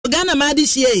Ghana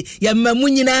madishie ya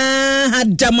mamunyina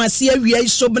hadamasi awia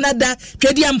isobnada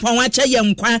twedi ampawacha ya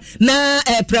nkwa na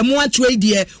premu atwe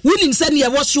die wunim se ne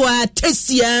woso a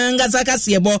tesia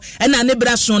ngazakase bo na ne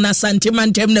braso na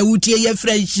santimantem na wutie ye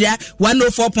freshia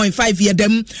 104.5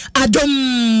 yedem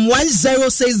adom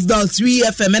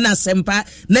 106.3 FM na sempa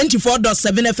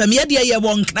 94.7 FM ye de ye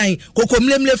won kan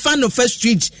kokomlemle fan of First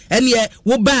Street ene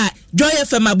wo ba Joy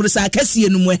FM abrusa akase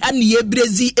enum ha ne ye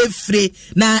brezi efre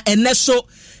na eneso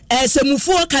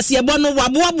semufu kasebo no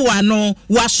waboaboa no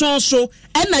wasonso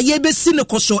ena yebesi ne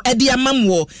koso ede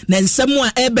amamwo na nsemu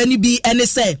a eba ni bi ene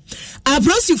se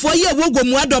abrosifo ye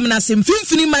wogomu adom na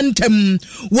semfimfini mantam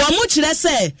wo mo kire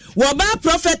se wo ba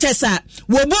prophetess a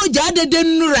wo bo jadede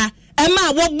nnura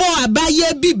ema wo bo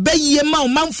abaye bi baye ma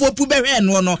manfo pu behwe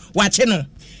no wache no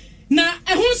na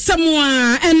ehun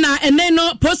samua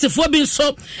eneno posifo bi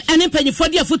so ene panyifo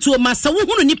de afutuo masa wo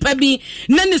hunu nipa bi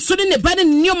na ne so ne ba ne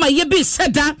nyoma ye bi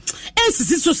seda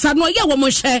ensisi so sa no ye wo mo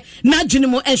hye na dwene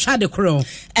mo ehwa de kro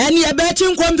ene ye be chi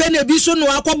nkompe na bi so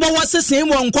no akobo wo sesen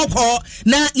wo nkokọ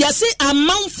na yesi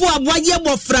amanfo aboye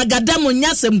bo fragada mo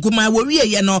nyasem kuma wo wie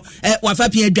ye no wafa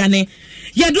pia adwane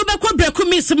Yadu beko breku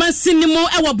misima sinimo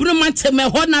ewa buru manteme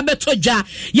ho na beto dwa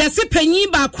yesi panyin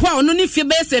ba kwa ono ni fie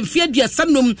bese fie dua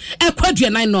sanum ekwadua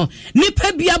nan no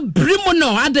nipa bia brimo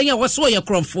no adan ye woso ye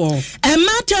krofo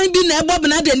ematan bi na ebob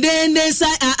na denden sa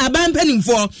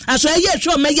abampanimfo aso ye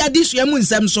hwe meya disua mu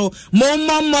nsem so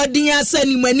momodin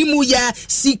asani manimu ya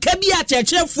sika bi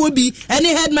achechefo bi ene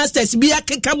headmasters bi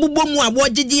akeka bobomu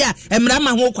abogege a emra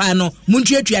ma ho kwa no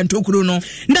muntuatua ntokuro no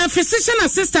na physician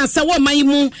assistant sa wo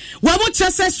mayimu wo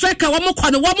se striker wo mo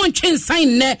kwano wo mo ntwen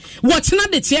sign ne wo tena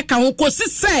de tie ka ho kosi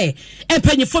se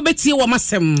epanyifo betie wo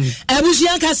masem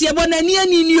abusia kase bo na ni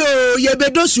ani o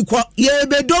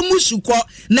yebedo musuko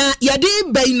na yade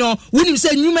bai no wonim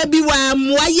se nwuma bi wa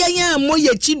moayen mo ye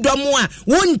chidom a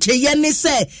wonche ye ne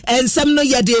se ensem no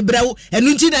yade brew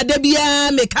enu nti na da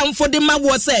bia me kamfo de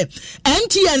mawo se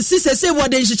NTNC se wo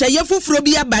de nhyeche ye foforo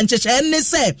bi aba nhyeche ne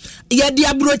se yade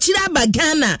abrochira aba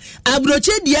Ghana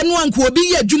abroche die no anko obi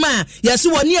ye adwuma yesi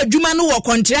woni adwuma no wo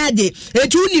contract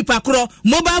etu nipa kro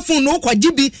mobile phone no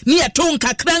kwagibi ni eto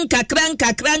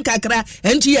nkakra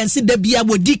NTNC da bia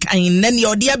wodi kan na ne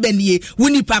ode abanie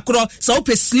woni pa kro so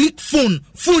ope slick phone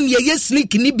ye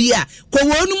slick ni bia ko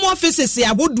wonu mo offices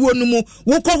aboduo no mu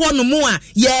wo ko ho no mu a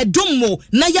ye dommo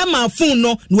na ya ma phone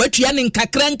no na watua ne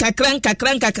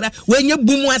nkakra wenye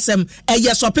bumu asem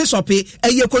eye sope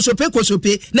eye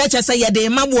kosope na chese ye de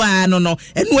maboa no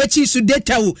enu achi su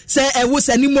data wo se ewo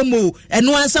sani momo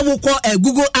enu ansa wo ko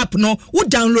Google app no wo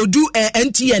download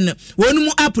NTN wonu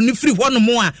mu app ni free hono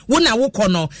mu a wo na wo ko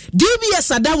no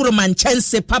DBS adawro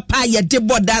manchense papa ye de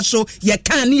boda so ye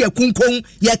kan ne ye kunkon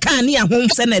ye kan ne ahom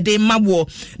se na de mabo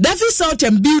Daffy Salt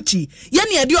and Beauty ye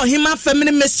ne de ohima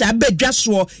family message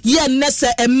abadwaso ye nese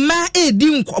emma edi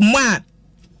nkomo a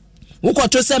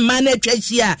ukoto se mana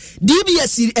twachia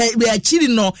DBS achiri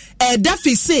no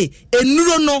Daffy say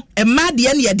enuro no emma de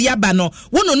ne ye de aba no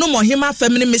wono no mohima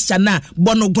family message na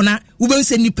bonoguna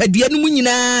ubense nipadua no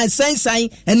munyina sansan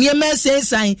eniema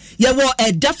sansan ye wo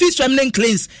Daffy feminine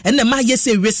cleanse ena ma ye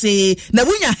se wese na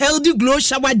wunya healthy glow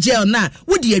shower gel na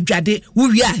wodi adwade wo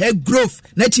wi a hair growth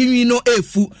na tinwi no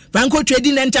efu Franco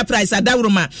Trading Enterprise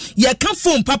adawroma ye ka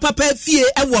phone papa fie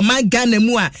ewo ma Ghana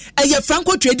mu a ye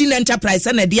Franco Trading Enterprise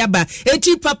na de aba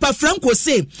eti papa Franco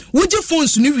say woji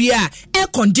phones no wi a air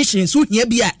conditions wo hia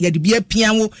bia ye de bia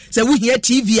pianwo se wo hia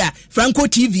TV a Franco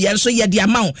TV so ye de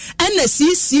amount ena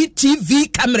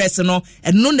CCTV cameras no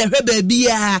eno na hweba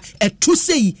bia etu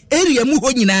sei area mu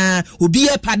ho nyina obi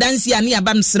e padansi ane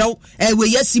abam srew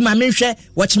we yasi ma menhwe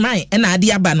watchman ena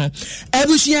ade aba no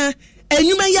abushia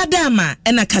enyuma yadama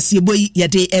ena kaseboyi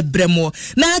yade ebremo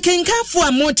na kenkafo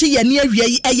amote yane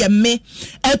awiai eyeme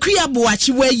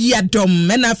akuaboachi wayi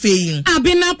adom ena feyin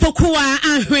abina pokuwa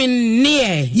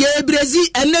ahwennie ye brezi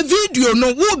ena video no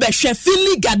wo behwe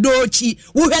fili gadochi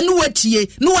wo hwe no watie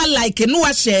no wa like no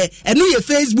wa share eno ye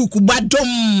Facebook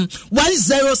badom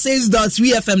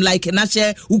 106.3 FM like na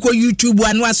share uko YouTube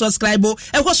anu wa subscribe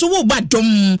ekoso wo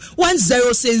badom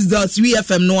 106.3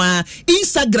 FM no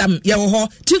Instagram ye wo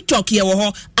TikTok ye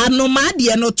wo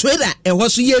anomade no Twitter eho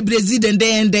so ye Brazil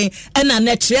den ena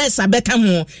na tres abeka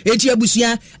ho eti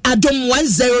abusia adom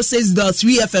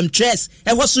 106.3 FM tres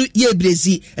eho so ye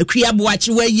Brazil akua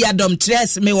boachi wa yi adom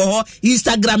tres me wo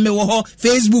Instagram me wo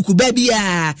Facebook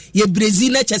babia ye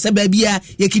Brazil na chese babia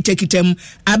ye kitekitem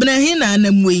abena hina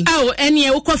na mwe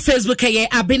ene wo ko Facebook ye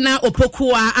abena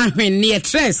opokuwa ahwenne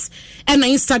tres ɛna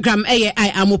Instagram ɛyɛ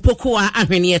amopokoa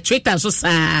ahwene Twitter so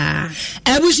saa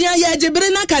abushia ya jebere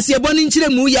na kasebo ni nkyire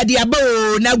mu ya de aba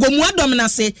o na Gomoa dom na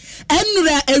se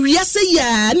enura awiase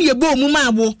ya na yebo mu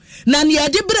maabo na ne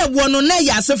yade brebo no na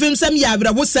ya asefem sam ya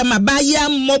brebo sam abaya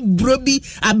mmobro bi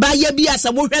abaya bi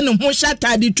asawohwe ne ho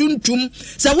shatade tuntum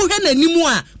sawohwe nanimu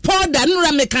a powder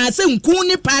nura meka se nku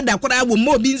ni powder kora wo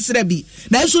mo bi nsra bi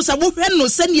na so sawohwe no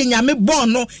se ne nyame bon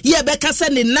no ye beka se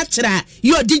ne natural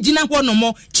ye odigina ho no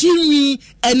mo chinwi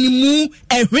animu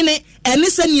ehwene ene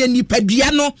se ne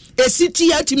nipadua no esiti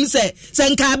ya tim se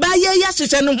nka abaya ya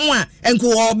hyehye no ho a enko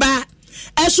oba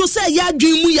eso se ya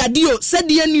dwen mu yade o se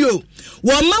de ani o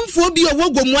wo manfo bi o wo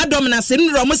Gomoa dom na se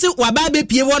nro mo se waba be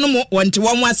pie wo no mo wonte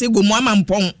wo mo ase Gomoa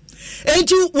Mampong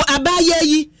enti abaya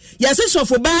yi ya se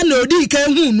sofo ba na odi ka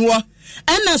hu no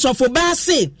ena sofo ba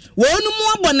se wo no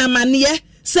mo abona mane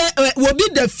se wo bi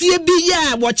da fie bi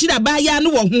ya wo kira abaya no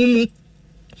wo hu mu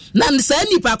na nsa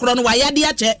nipa kro no wayade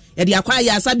ache ye de akwa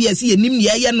ya asabe asi yenim ne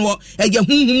ye no ege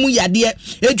hunhum yade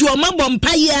eju o mabọ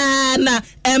mpa ya na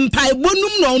empa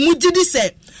bonum no mu gidi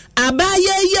se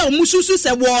abaya ye omususu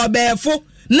se wo befo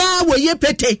na wo ye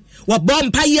pete wo bọ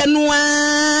mpa ye no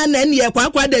a na ne ye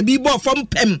kwakwa da bi bo fom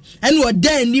pem ene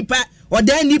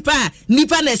odan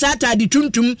nipa na shata di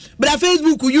tuntum bra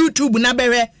Facebook YouTube na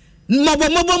bewe mobo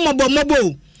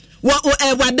wo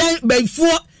wadan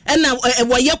befo ena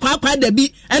woye kwakwa da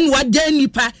bi en wadan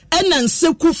nipa ena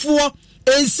nsekufuo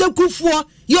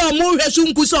ye omo hwesu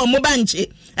nkuso omo banche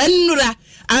enura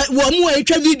wo mu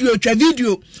atwa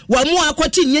video wo mu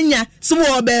akoti nyenya se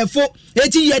wo befo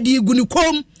eti yadi igunu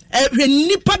kom hwe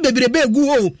nipa bebrebe gu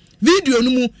ho video no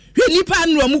mu hwe nipa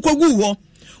no mu kogu ho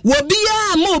wo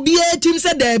bia ma obia tim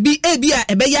se da bi ebia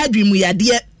ebeya adwemu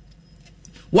yade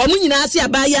wo mu nyina ase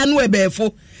abaya no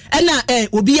ebefo ena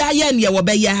obi aye ne wo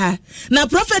beya ha na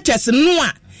prophetess no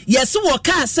a yes wo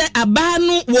ka se aba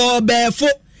no wo befo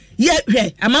ye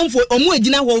hwe amanfo omu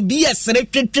agina ho obi yesere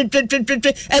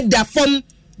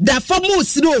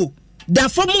da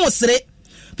fom osire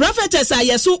prophetess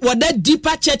ayeso wo da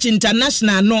Deeper Church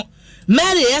International no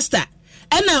Mary Esther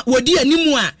ena wodi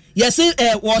animu a yes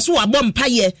wo so wabọ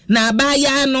mpaye na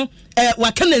abaya no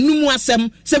waka nanumu asem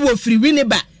se wo firi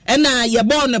winiba ena ye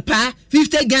born pa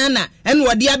 50 Ghana en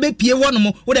wode abepie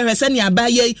wonom wo de hwese ne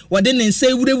abaye wode ne nsa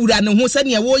ewurawura ne ho se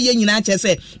ne wo ye nyina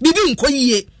kyese bibi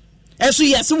nkoyie eso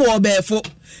yesi wo befo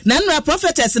na nra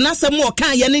prophetess na asem wo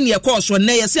kan ye ne ne ekọ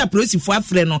na yesi apolisifu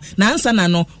afre no na ansa na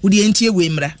no wo de entie we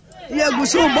mra ye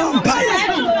guso bompa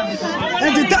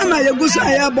enti tama ye guso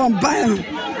ya bompa no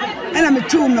ena me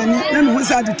tu mani na me ho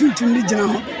sa de tuntum ni gina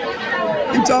ho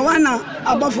enti wana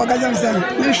abofo gaja se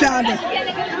me hwade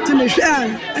ti me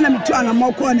hwade ena me tu ana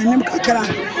moko na nim kakra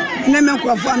na me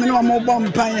nkrofo ame na mo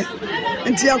bompa ye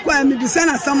enti yakwa me bisa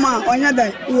na sama onya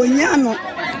da wonya no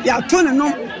ya to ne no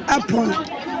apon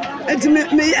enti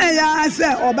me ya se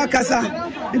obakasa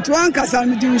enti wan kasa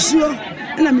me di nsuo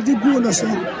ena me di gu no so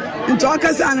enti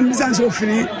akasa na me bisa so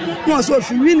firi mo so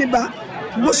firi ni ba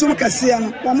bosom kase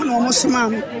no wo mo na wo soma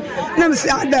no na me se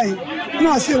adai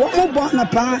no se wo mo bo na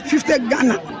pa 50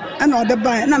 Ghana and all the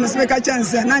buy na me se ka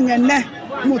chance na nye ne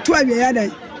mo to awie ya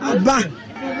dai aba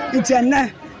nti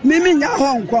ne me nya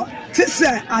ho nko ti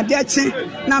se ade chi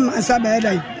na mansa ba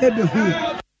dai ebe hu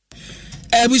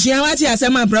ebushia wati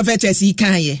asema prophetess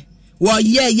ikaye wo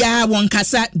ye ya won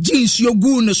kasa jinsuo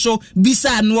gu no so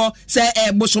bisa no se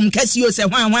bosom kase o se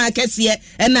hwan kase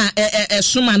na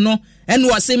soma no ene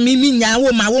wo se mimi nya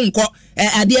wo ma wo nko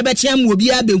ade be kyen mu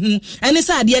obi abehu ene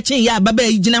se ade kyen ya baba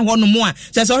gina ho no mu a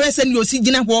se so hwese ne osi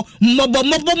gina ho mobo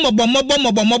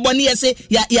ne yese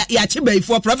ya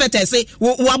chibaifo prophetess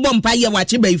wo abompa ye wa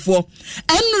chibaifo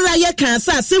enura ye kan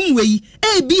sa asem wei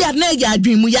bia na ya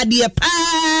adwemu ya de pa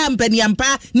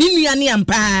mpaniampa ni nuane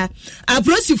ampa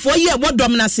aprosifo ye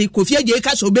bodom na se Kofi Aje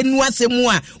ka so benu asemu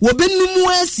a wo benu mu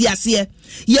asiase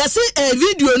yes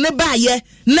video ne baaye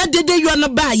na dede yo no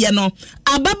baaye no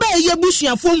ababa ye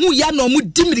busuafo hu ya no mu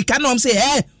dimirika no say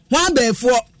hwan beefo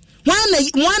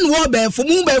hwan wo beefo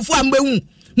mu beefo ambehu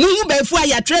mu hu beefo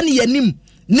ya tre ne yanim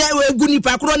na egu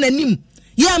nipa kro na nim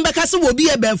ye ambeka se wo bi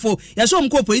e beefo ye so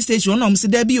mko police station no mse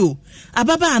da bi o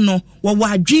ababa no wo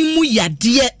wadwen mu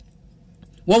yade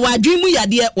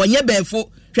wonye beefo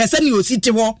hwese ne ositi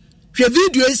ho hwe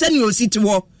video ise ne ositi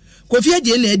ho Kofi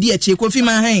Aje na adi achi Kofi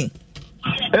ma han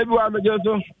Ebiwa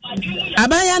mejoso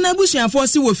abaya na busuafo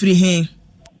si wo firi hen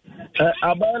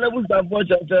abaya na busuafo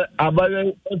chete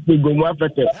abaya oti Gomoa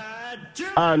fete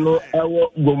ano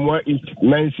ewo Gomoa is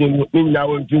mention ni na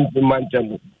won tun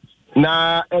mancham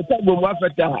na eta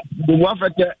Gomoa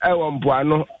fete ewo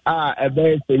mpoano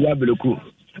ebe se ya bleku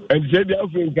enti bia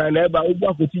ofin kan na eba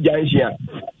ugba ko ti janhia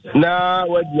na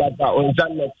wadi apa on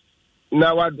sanet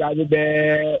now what drive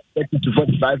there 30 to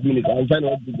 45 minutes and then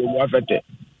what do Gomoa Fete.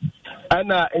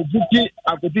 And if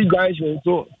I could see guys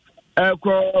so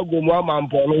Gomoa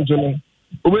Mampong,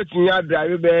 waiting at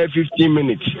drive there 15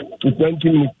 minutes to 20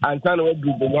 minutes and then what do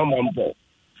Gomoa Mampong.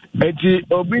 Eti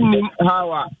obinim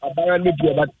hawa abaya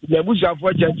media but the bush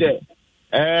afọ chete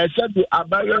said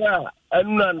abaya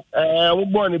enu wo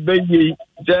born beyi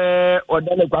je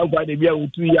odane kwankwa de bia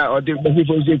otu ya ode be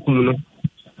fo se kun no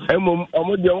emom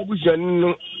omo de omo bush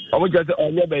no omo chete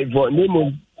onye be fo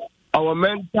nemom our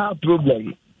mental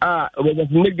problem whether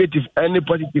negative any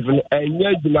positive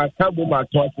enye dima kabo ma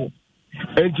tote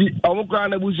enti omo kwa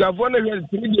na bush afọ na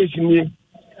 3 days ni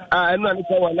enu ani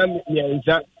kwa na me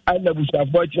ana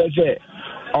busafo chese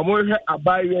omo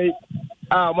abaye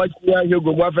amachiya he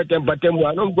Gomoa Fete mpatem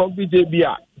anu compete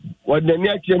bia wodani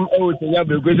achem o senya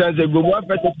breko sanse Gomoa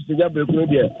Fete senya breko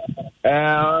dia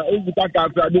ezitaka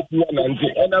akra de na nti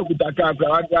ena kutaka akra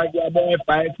wadi aba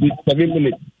 5 to 7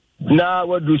 minutes na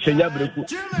wadu senya breko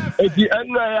eti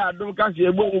enu ya adum kasi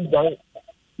egbo ni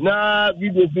na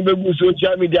video simbe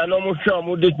social media no mo hwe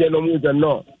mo de no mo de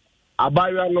no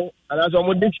abaye no ana so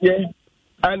mo de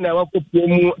ana wakopie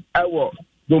mu ewo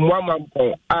Gomoa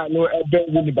Mampong no ebe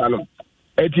winiba no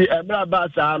eti ebra ba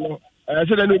sa no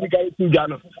se da no di kai tuja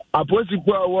no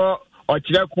aposipo awo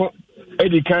okireko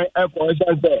edikan eko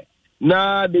sanse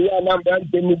na de ya na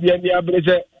mbante ni bia ni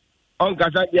abrese on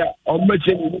kasa dia on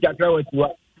meche ni kakra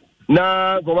watiwa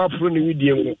na Gomoa pro ni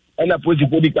video no na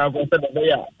aposipo di ka ko se da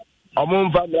ya omo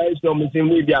mfa mra iso mo se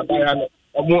ni bia ba ya no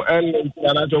omo en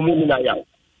na to mu ni na ya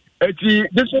eti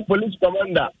district police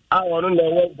commander awon no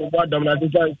lewo Gomoa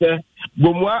domination say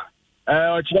Gomoa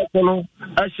ochireko no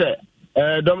ase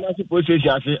domination police station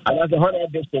ase and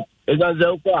 100 district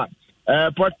ezanze kwa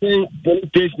porting police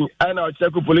station and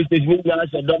ochireko police station ni na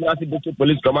ase domination district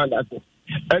police commander ase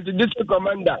eti district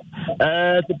commander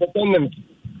superintendent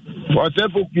for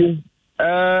self-opinion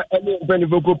any when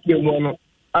vocal play mo no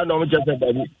and omo chese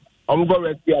body omo go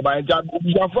rescue about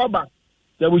jafoba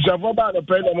the bushafoba the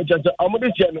president omo chese omo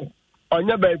de che no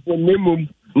onye ba ifo nemum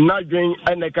na dwen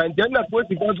and kan je na post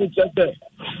ko so chese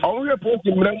omo we post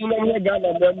mramu na mo ga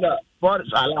na dem na for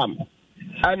alarm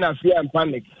and fear and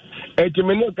panic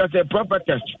etimene ka say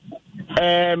prophetess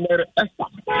mere esta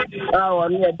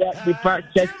one that the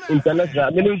check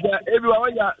international meaning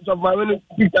everyone ya so for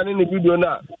picture in the video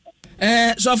na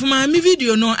so for my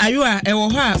video no ayo a ewo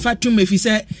ho a fatum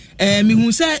efise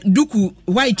mihu se duku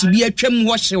white bi atwam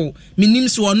wo hyew minim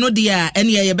se ono de a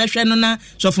ene ye behwe no na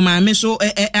so for my so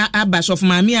aba so for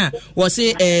my a wo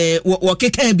se wo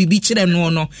keka bibi kire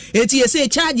no eti ye se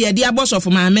charge ye de abo so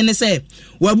for my ne se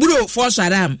waburo force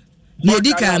alarm na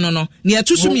edika no ne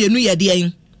etusum yenu ye de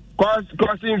yin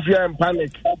causing fear and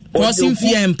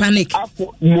panic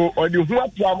mo odi hu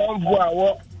atu amanfo a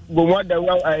wo Gomoa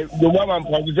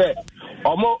Mampong say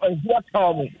omo ehua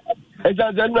tawo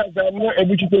ezanzanu azanu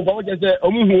ebichito ko je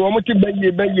omuhu omo ti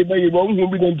baye omuhu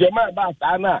bi de jema ba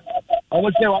sa na omo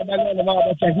se wa ba na ma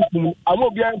ba cha hikum amo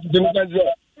bi an ti de nkanze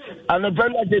ana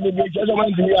pena je de bi so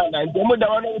man di ana omo da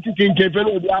wana ti kinke pe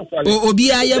no obi afa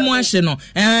obi ayemu ahye no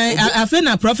afa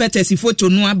na prophetess photo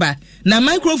no aba na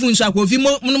microphone so akofi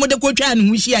mo de kotwa ne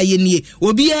hu hia ye nie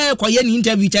obi koye ni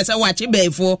interview cha sa wa che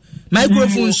befo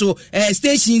microphone so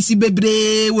station si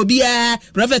bebre obia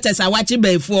prophetess awache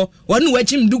befo wonu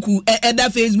wachim duku eda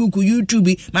Facebook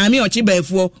YouTube maami oche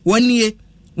befo wonnie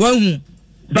wahu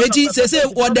eti sese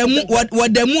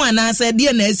wodamu anase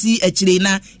de na asi akire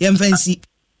na yemfansi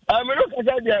amero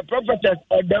kaza de prophetess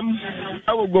adam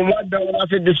awo Gomoa down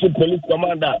na district police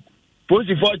commander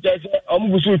police for chase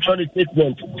omugusu try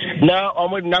statement na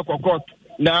omo na court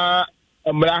na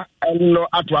amra no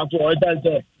ato o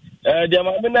dance the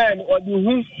mamina odi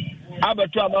hu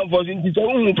abatu amanfo nti so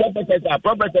hu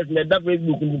prophetess na da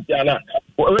Facebook ntiana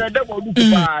we da bo du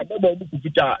pa da bo du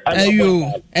pita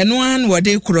ayo eno an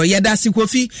wode kro yeda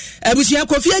sikofi abusia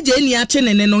kofi aje ni ache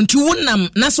ne no nti wonam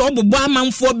na so obobo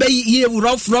amanfo be ye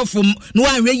rofrofum no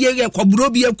anwe ye koburo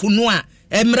bi akunu a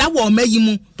emra wo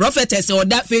mayimu prophetess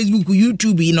oda Facebook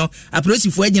YouTube no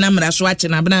aprosifo agina mra so ache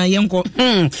na bana yenko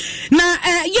na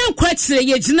yenko atire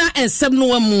ye gina ensem no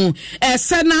wamu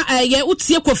sana ye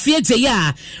utie Kofi aje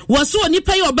ya wo so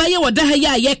onipa ye oba ye woda ha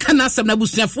ya ye kana asem na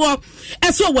busuafo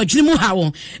eso wagini mu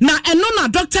hawo na eno na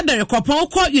Dr. Derek Opon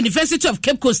ko University of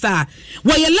Cape Coast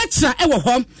wo ye lecturer e wo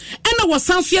ho ena wo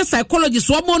sanfie psychologist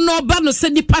wo mo no ba no se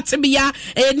nipa tebia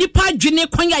nipa adwene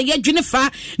kwan ya ye dwene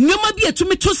fa nyoma bi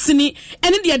etumi to sini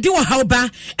ene de de wo hawba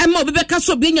ema obebeka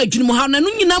so be nya adwunumu haw na no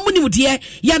nyina mu ni de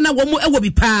ya na wo mu ewo bi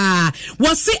pa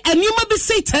wo se enioma be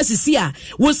sei tasisi a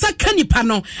wo sa kanipa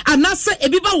no anase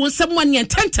ebiba wo nsem wane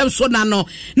tentem so na no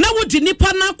na wo di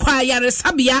nipa na kwa yare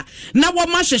sabia na wo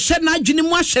ma hwehwe na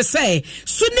adwunumu ahwe se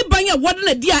so ni ban ya wode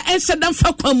na dia ense dan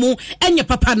fa kwamu enye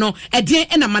papa no ede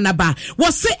ena manaba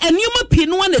wo se enioma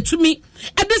pinu na tumi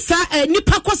edisa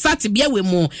nipa kosa tebia we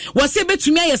mu wo se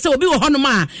betumi ayese obi wo honom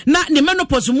a na ne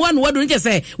menopause mu anu wadu nje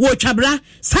se wo twabra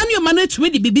sanio ma no tumi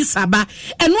di bibi saba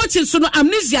eno chi so no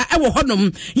amnesia e wo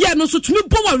honom ya no so tumi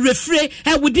bo wa refre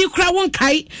e wodi kra won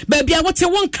kai ba bia wote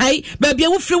won kai ba bia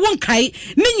wo fre won kai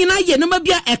ne nyina ye no ma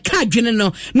bia e ka adwene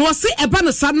no no wo se eba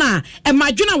no sana e ma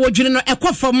adwene wo dwene no e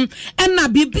kofom ena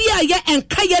bibia ye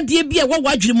enka ye de bia wo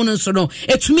wadwene mu no so no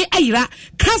etumi ayira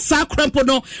kasa krampo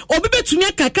no obi betumi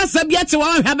aka kasa bia te wa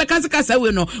hwa be kasa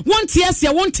we no won tie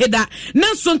asia won te da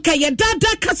nanso nka ye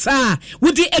dada kasa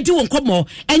wodi edi won komo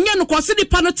enye no kwose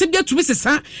nipa no te bia tumi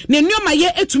sesa ne nneoma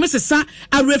ye etumi sesa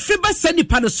arefre ba sa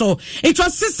nipa no so etwa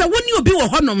sesa woni obi wo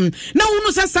honom na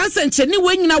wonu sesa nche ni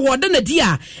wanyina wo de na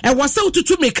dia e wose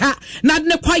ututu meka na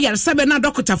ne kwa yar sabe na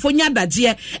dokotafo nya daje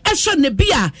e hye ne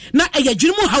bia na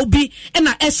eyadwunumu hawbi e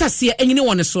na ehyasie enyini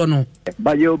won so no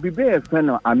ba ye obi be e fe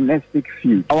no amnestic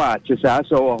fee awa chesa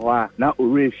so wo ho a na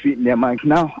orefi ne man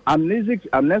now amnestic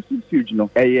fee no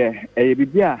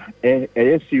bibia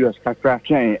serious kakra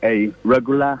twen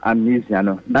regular amnesia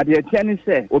no na de tiani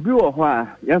say obi wo ho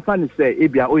a yemfa ne say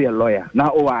ebia o ye lawyer na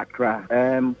o akra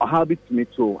how bit me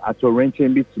to at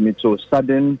renting bit me to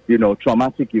sudden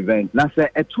traumatic event na say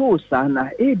eto sa na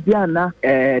ebia na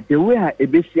the way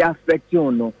ebesi affect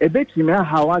you no ebetimi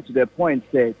how to the point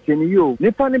say you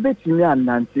nipa ne betimi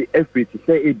ananti every to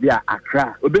say ebia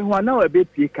akra obi ho na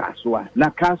obepie kaswa na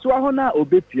kaswa ho na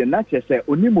obepie na chese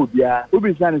onimobia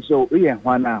obisane so oye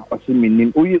hwana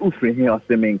osiminim oye ufrehe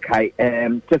osemenkai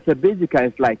chese basically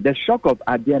it's like the shock of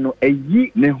adiano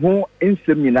eyi ne ho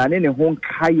ensem nyina ne ho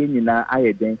nkaye nyina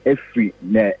ayeden efri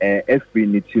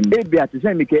ni tim ebia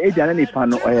tese mike edia na nipa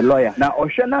no oye lawyer na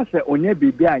ohwe na se onye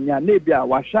bibia anya na ebia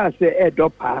washa se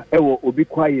edopa ewo obi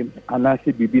kwayem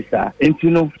anase bibisa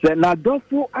entino se na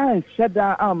dofo an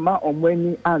sheda ama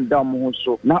omani anda mo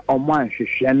so na omo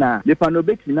anhwehwe na nipa no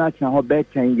beti na acha ho be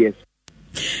 10 years.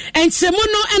 And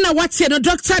Semono and a what's no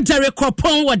Dr. Derek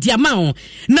Opon what Diamao.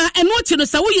 Now, and what you know,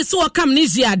 so we saw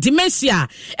amnesia, dementia,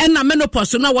 and a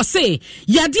menopause. Now, was say,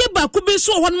 Yadiba could be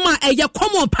so one ma a ya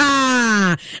common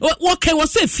pa. What can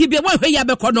was say, Phoebe, what way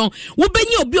Yabecono, what ben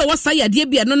you be was say,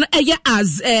 Yadia, no,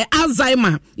 as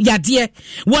Alzheimer, Yadia,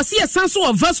 was he a sense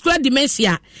of vascular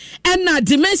dementia, and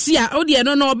dementia, oh, dear,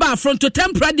 no, about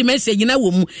frontotemporal dementia, you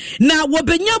know, now, what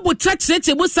ben you would touch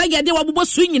it, was say, Yadia was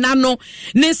swinging, I know,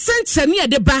 ne sense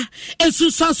de ba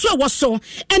ensusanso woso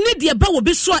ene de ba wo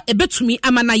bi so ebetumi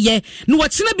amanaye no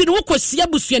wachina bi no wokosia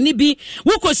busuani bi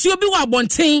wokosia bi wa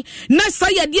bonten na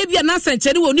saya de bia na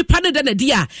sanchere wo nipa ne da na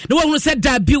dia na wo hu se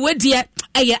da bi we de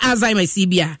eye Alzheimer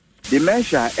sibia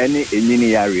dementia any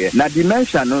enyini yare na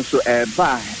dementia no so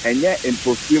ba enye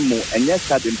impofimu enye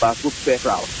sudden back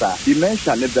sa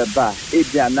dementia ne beba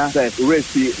ebia na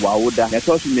resi wawoda na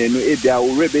so menu ebia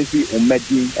o rebesi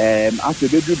umedi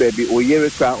afebedu baby o yere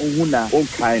kra ohuna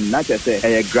onkan na chese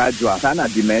gradual sana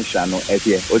dementia no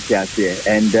etie otiase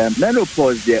and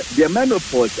menopause the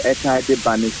menopause de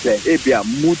banise ebia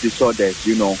mood disorders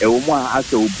ewomo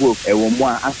aso obo ewomo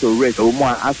aso rest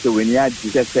ewomo aso wenia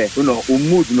chese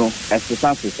mood no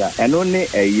exercise and only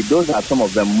those are some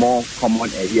of the more common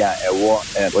here what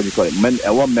do you call it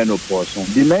menopause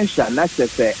dementia not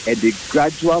just the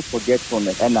gradual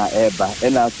forgetfulness and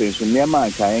and also so near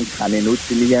can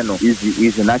no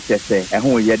easy not just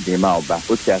who yet the mouba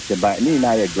what by ni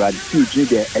na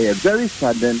gratitude a very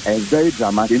sudden and very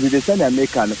dramatic in the same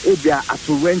American ebia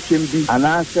atorentim bi and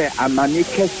I say amani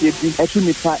kese bi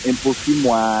etunipa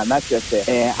impofimo not just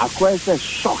acquire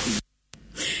shock.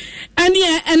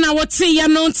 And I would say, ya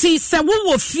no see, so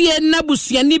wo fear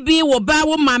nabusiani bi wo ba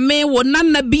wo mame wo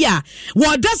nana bia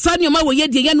wo dasa nyoma wo ye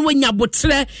de ye no nya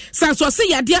botre sanso se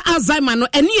ya de Alzheimer no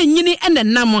ene enyini ene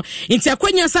nam nti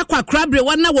akwanya sa kwa krabre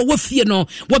wana wo fie no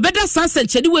wo beda sanse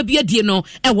nchede we bia die no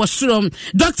e wo soro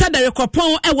Dr. Derek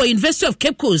Opon e wo University of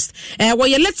Cape Coast wo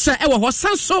ye lecturer e wo ho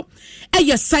sanso e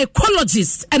ye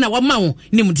psychologist and our mawo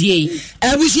nimdie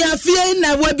abusia fie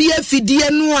na wo bia fidie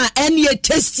no a ene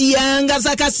testi anga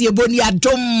zakase boni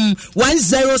adom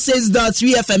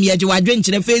 106.3 FM ye wadwen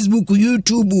nkyere Facebook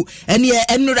YouTube ene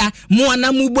enura mo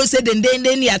ana mu bo se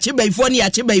dendende ne achebaifo ne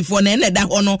achebaifo na ene da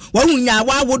ho no wo hunya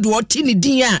wa wodo oti ne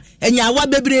din a enya wa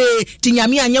bebre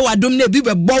tinyame anye wadom na bi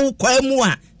bebo kwa mu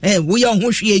a we are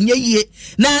hushy ye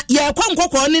na ya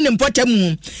kwankoko ne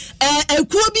mpɔtamu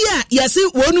ekuo bi a yase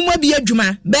wonu ma bi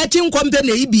adwuma betting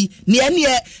company ibi ne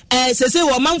ene sese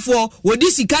wo manfo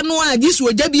wodi sika no a gisu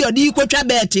ogya bi odi kotwa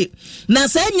beti na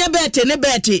se nya beti ne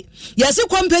beti yase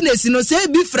companies no se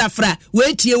bi frafra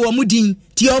we tie wo mudin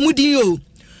tie wo mudin o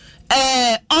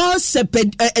all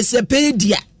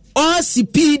sepedia all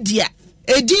sipedia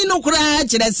edin no kura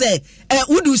kire se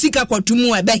wudu sika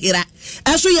kwatumu ebehira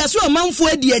aso yaso omanfo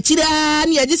adi akira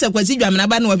na yaje sekwasi dwamna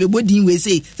ba na obebodin we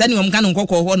sei sani omka no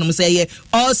nkokɔ ho nom se ye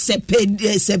all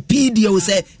sepedia o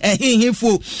se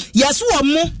hinhifo yaso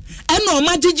omo na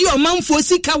omagigi omanfo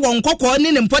sika won nkokɔ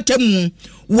ne mpɔtamu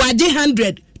wade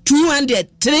 100 200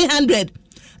 300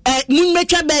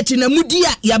 munmetwa bet na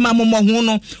mudia ya mamomo ho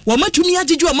no wo matumi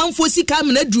agigi o manfo sika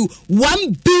na du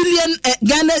 1 billion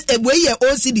Ghana weye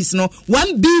OCDs no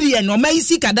 1 billion o mai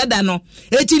sika dada no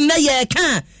eti na ye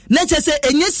ka na chese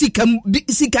enye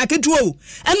sika ketuo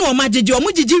ena o magigi o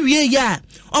mugigi wie ya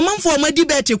o manfo o madi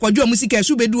bet kwadwo o sika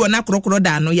su bedu o na krokro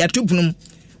da no ya tupnum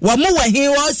wo mo wa hin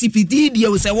wo CPD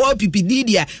dia wo se wo PPD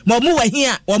dia mo mo wa hin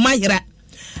a o mahira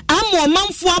amo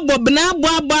manfo abobna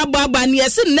abo ne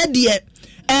yesi na de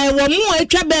wo mu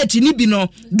atwa bet ni bi no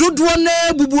dodo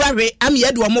na bubu ahwe am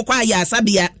ye de wo kwa ya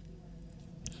asabia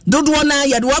dodo na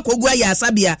ye de wakogu ya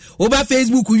asabia oba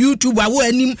Facebook YouTube awo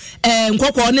anim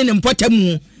nkokɔ ne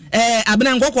mpɔtamu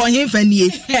abena nkokɔ hemfanie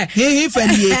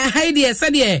haide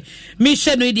sɛde me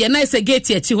hwɛ no ide na sɛ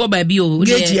gate achi hɔ ba bi o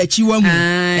gate achi wa mu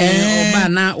oba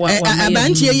na wa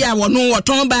abanchie yi a wono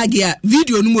wɔtɔn bag a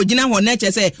video no mo gina hɔ na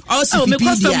kyɛ sɛ all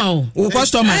CPD o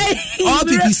customer all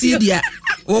PPC dia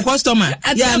o customer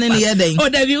ya ne ye den o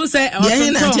da bi u say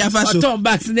o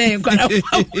box dey kwara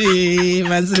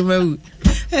masrimawu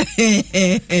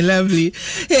lovely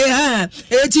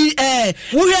eti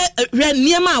wo hwe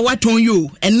niema a waton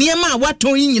yo niema a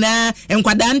waton nyina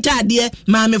enkwada ntade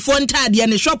maamefo ntade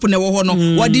ne shop ne wo ho no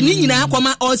wode ni nyina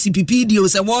akoma all CPD o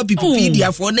se wo PPD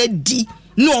afo na di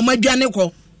no o madwane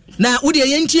kɔ na wo de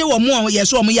yentie wo mo ye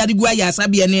so o mo yade gu aya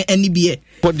asabia ne anibie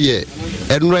ko de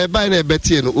enro e bai na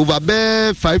betie no over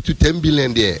 5 to 10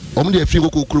 billion de o mo de afi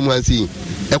kokokuru mu ansi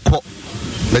ekɔ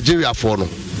Nigeria for no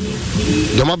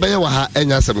Jama beye wa ha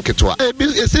enya sem ketwa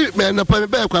ese me na pa me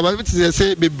be kwa ba biti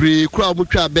se bebre kura mo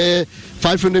twa be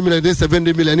 500 million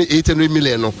 700 million 800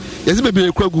 million no ese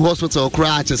bebre kura gu hospital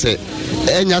kura a chese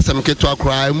enya sem ketwa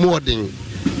kura more than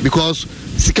because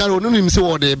sikaro no nim se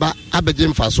wo de ba abeje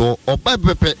mfaso oba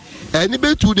pepe ni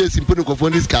be 2 days impone ko for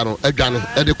this caro adwane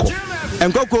e de ko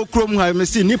enkoko krom ha me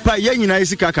si nipa ye nyina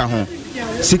sika ka ho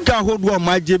sika hodo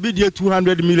ma je bi de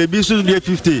 200 million bi so de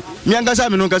 50 mi angasa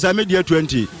me no ngasa me de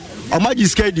 20 Omaji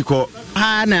skedi ko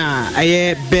na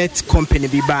aye bet company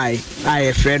bi buy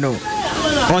aye freno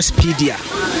Hospidia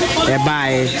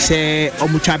buy say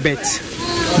omucha bet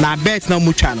na bet na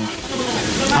omucha no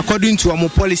according to our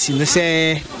policy no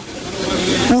say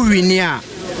who win ya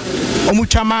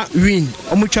omucha ma win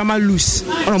omucha ma lose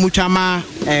omucha ma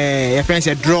your friend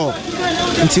say draw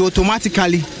until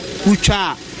automatically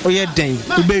ucha oye den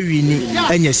ube win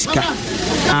anya sika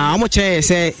omucha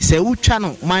say ucha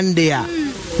no Monday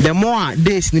the more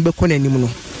days ni be kona nimu no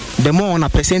the more na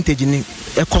percentage ni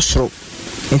ekosoro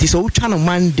enti so ucha no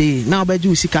Monday na obaji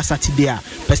usika Saturday a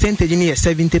percentage ni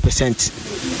 70%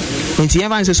 enti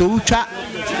evan so ucha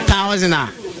 1000 a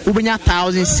ubenya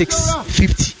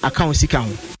 1650 account sika ho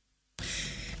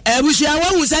bushia wa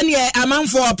husani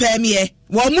amanfo opemie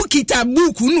wo mu kita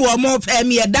book nu wo mo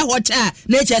opemie da hocha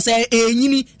na chese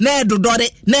enyini na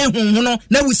edodore na ehunhuno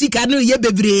na wusika no ye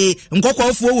bebre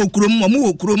nkokofo wo kurom mo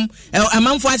wo kurom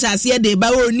amanfo achase de ba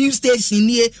o new station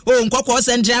nie o nkokọ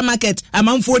Central Market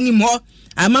amanfo ni mo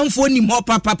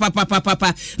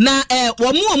papa na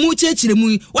wo mu chechire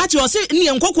mu wache o se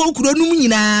ne nkokọ okuro num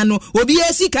nyina no obi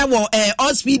esika wo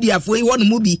Hospidia fo yi wono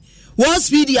mu bi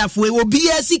Hospidia fo obi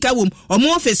esika wom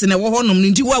omo office ne wo honom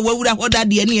nti wo awura hoda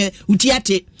de ne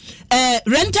utiate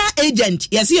rental agent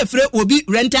yesi efre obi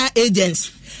rental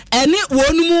agents ene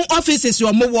wonum offices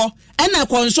wo mo na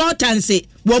consultancy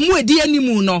wo mu edi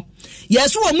animu no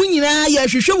yeso wo mu nyina ya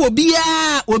hwehwe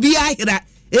obi ahira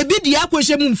ebi di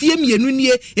akwehye mu mfie mienu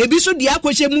nie ebi so di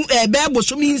akwehye mu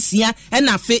bebosom nsia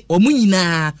na fe wo mu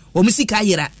nyina wo mu sika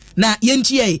yira na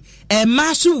yentie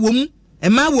maso wo mu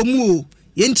wo mu o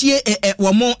yentie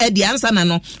wo mo di ansa na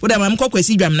no wo da mam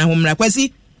kokwasi dwam na homra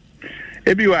kwasi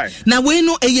ebi why na we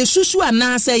no eyesusu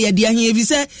anasa ye de ahe ebi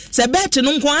se bet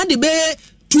no nko ade be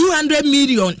 200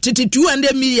 million titi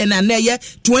 200 million and ye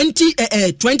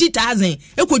 20,000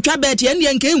 ekotwa bet ye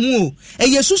ndie nka hu o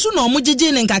eyesusu na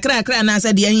omugege ne nkakra na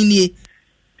asa de ahe nie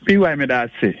bi why me da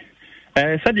se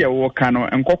se de wo ka no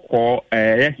nkokọ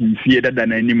ye himfie dada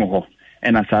na anim ho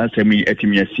ɛna saa asɛm yi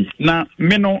atumi asi na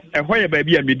me no ɛhɔ yɛ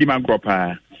baabi a medi magorɔ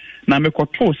paa na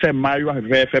mekɔtoo sɛ mmaayewa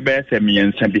fɛfɛɛfɛ bɛyɛ sɛ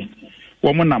mmiɛnsa bi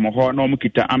wɔn nam hɔ na wɔn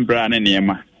kita umbrella ne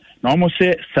nneɛma na wɔn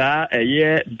sɛ saa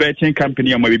ɛyɛ betting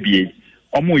company a wɔn abibie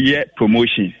wɔn yɛ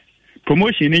promotion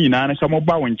ne nyinaa no sɛ wɔn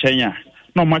ba wɔn nkyɛn a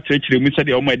na wɔn akyerɛkyerɛ mu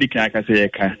sɛdeɛ wɔn adi kan akasa yɛ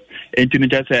ka nti no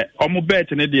kyerɛ sɛ wɔn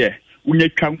bet ne deɛ wonya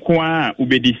twa nko a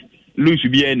wobɛdi lose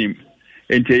bi anim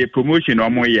nti ɛyɛ promotion na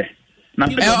wɔn yɛ na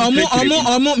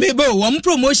wɔn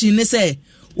promotion ne sɛ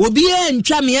obiara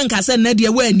ntwa me nkasa na deɛ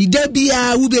wo ani da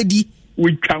biara wobɛdi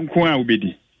wotwa nko a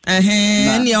wobɛdi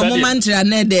ne ọmụ mantra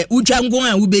na de ucha ngon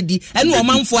a ubedi ene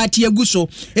ọmanfo ate agu so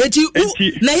eti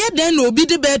na ye den na obi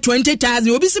de be 20,000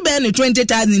 obi si be ne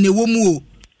 20,000 na ewo mu o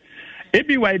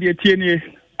ebi why de tie ne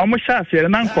ọmụ shaase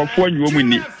na nkọfo anyo mu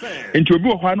ni enti obi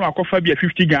wo hwa na akọfa bia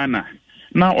 50 Ghana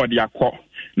na odi akọ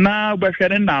na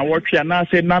gbahwere na awotwe na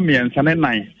se na miensa ne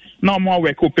nan na ọmụ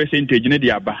aweke percentage ne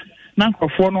di aba na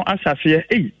nkọfo no asase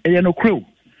eye no crow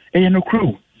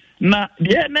na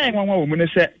die na enwanwa wo mu ne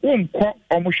se wonkọ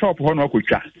omo shop ho no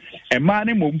akotwa ema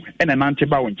ne mom ena nante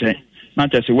ba wonchen na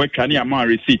chese watwa ne ama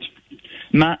receipt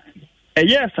na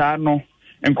eye saa no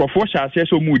nkofo sha ase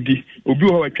so mu di obi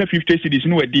ho watwa 50 cedis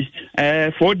no wadi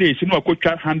 4 days no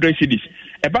akotwa 100 cedis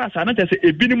eba saa na chese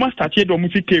ebi ni master che do mu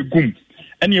sike gum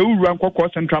ene ewura nkokọ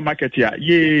central market ya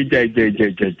ye jai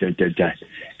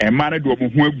ema ne do mu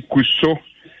ho aguso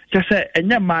chese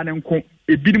enye ma ne nko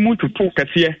ebi ni mu tutu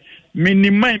kase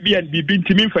minimum bi and bi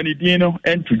ntimi mfanidie no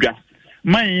entudwa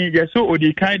man yeso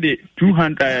odi kind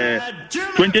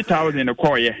 220,000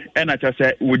 koye ena cha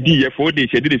se wodi ye 4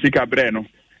 days ye de sika bre no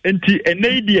enti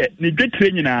enei de ni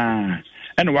dwetre nyina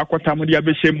ena wakota mo de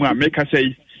abehye a meka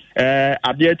sei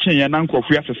ade chen ye na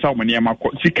nkrofu asesa o ne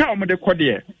makọ sika o de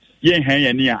kode ye han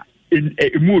ye ni a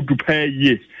emu odupa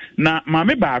ye na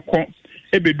maame ba akọ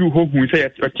ebedu ho hu se ye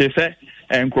se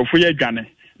nkrofu ye dwane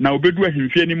na obedu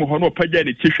ahimfie ni mu ho no pagya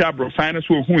ne tihwa abrosan no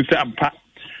so ohun se ampa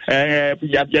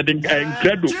ya den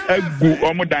credo agu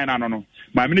omo dan na no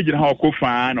ma me ne gina ha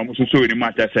okofa na omo so ni mu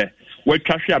atese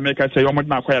watwa hwe America se omo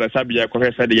na akwara sabia ko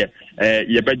se de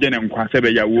ye begye ne nkwa se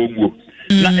be ya wo nguo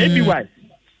na ebiwai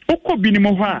okobi ni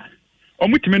mu ho a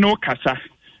omo timi no kasa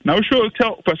na wo show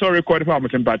tell person record for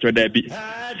amotem patcho da bi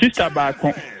sister ba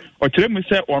ko o kire mu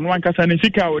se ono ankasa ne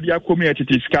sika odi akomi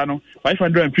atiti sika no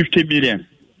 550 million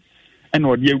and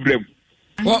what you blame.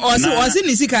 Was in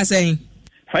Nisika saying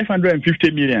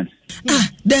 550 million.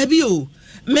 Debio.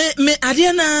 Me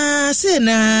Adiana say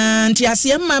na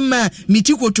Tiasia Mama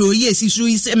Mitikoto, yes, is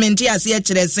Mentiasia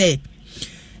say.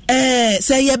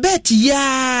 Say ya Betty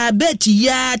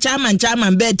ya, Chaman,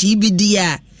 Betty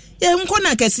Bidia.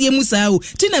 Mkona Cassia Musao,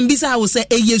 Tinambisa will say,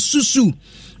 Susu.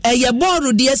 Ya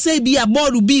boru de say be a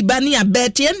boru be bani a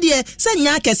Betty and dear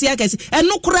senya kesi and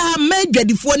no cra major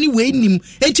the funny way nim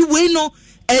enti we no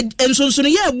and so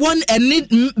ye one and need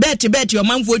Betty your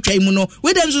man for chamuno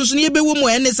we then so ye be wo mo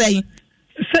ene say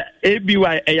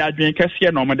ABY a drink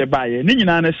kesi no mo de baye ni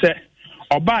nyina ne se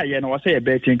obaye no say a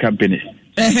betting company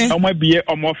omo bie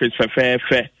omo office fe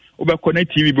obekọ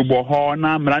TV bi bo ho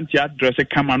na mranti address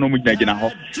kama no mu gina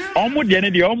ho omo de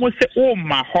ne de omo se o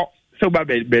ma ho so ba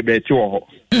be ti wo ho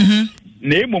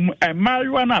na emom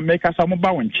emariwa na America sa mo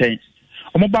ba won chen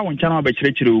na ba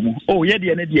kirekire mu o ye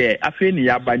de ne de afi ni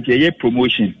ya ba nje ye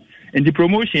promotion in the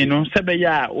promotion no sebe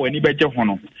ya o ni beje ho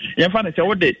no ye fa na se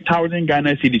wo de 1,000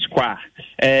 Ghana cedis kwa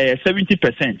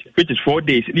 70% which is 4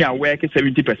 days ni a work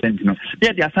 70% no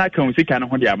ye de asa kan sika no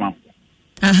ho de ama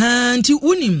nti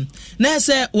unim na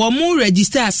se wo mu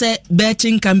register se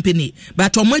betting company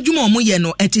but o madwuma o mu ye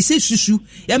no etise susu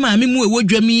ya ma me mu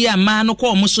ewodwami ya ma no ko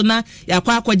o mu so na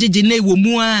yakwa akwajeje na ewo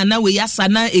mu a na we yasa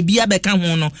na ebia beka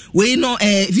ho no we no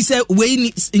fi se we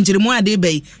ni njiremu ade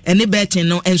bai ene betting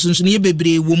no ensonso ne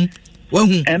bebre wom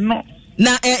wahu enno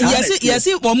na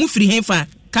yesi o mu firi hefa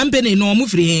company no o mu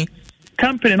firi he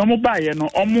company no mo baye no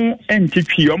omo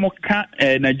entitwi omo ka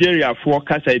Nigeria for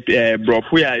kasa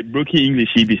brofo ya broken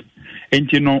English bi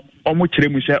enti no omo kire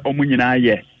mu se omo nyina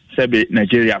ye sebe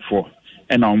Nigeria for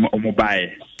na omo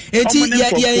baye enti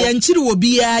ya nchiri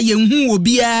obia ye hu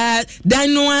obia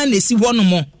dan no a nesi wono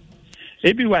mo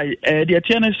ebi wai de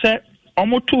tie ne se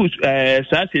omo to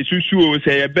sa se susu o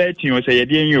se ye betting o se ye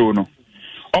de enyo no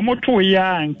omo to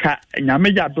ya nka nyame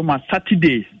ya do ma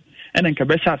Saturday nka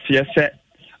be sha se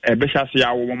ebeshase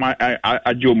ya wo ma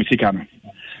ajo musika no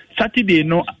Saturday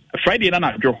no Friday na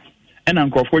najo ena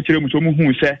nkofo kire mu so mu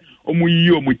hu se omu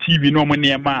yi omu TV no omu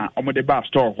niema omu de ba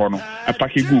store ho no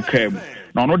apake gu kam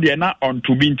na no de na on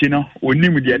to binti no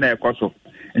onim de na ekoso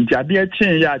nti ade a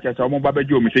chen ya acha omu ba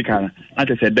bajo musika na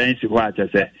acha se dance ho acha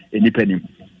se enipanim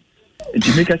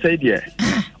nti meka say de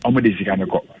omu de sika ne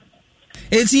ko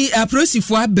eti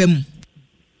aprosifo abem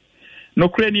no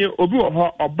krani obi wo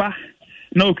ho oba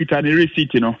na okita ne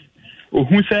receipt no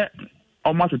ohun se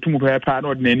almost to move pa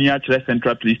no na ni a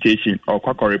Central Police Station or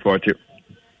kwakọ report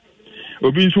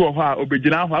obi nso wo ho a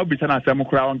obegina ho a obi sana asem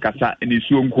kura won kasa ni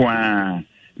suo nko a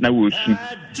na wo su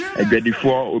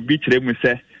agwadifo obi kire mu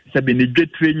se be ni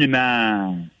dwetre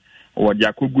nyina wo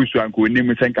dia kogu so anko ni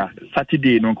mu senka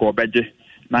Saturday no ko obeje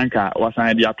nanka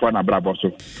wasan dia to na brabo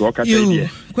so to ka say dia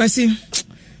kwasi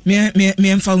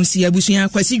me mfa unsi abusuya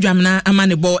kwasi dwamna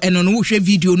amane bo eno no wo hwe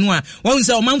video no a won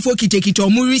se o manfo kitekite o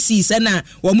mu receipt na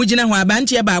wo mu gina ho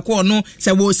abantie ba ko no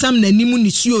se wo sam nanimu ni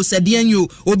suo se de anyo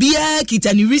obi a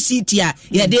kita ni receipt ya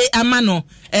ye de amano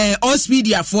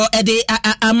Ospedia for de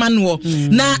amano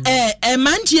na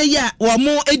mantie ya wo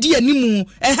mu edi animu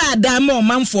ha da ma o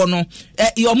manfo no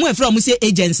yo mu efra mu se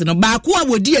agents no ba ko a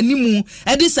wodi animu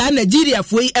de sa Nigeria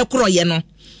fo ekroye no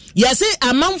yesi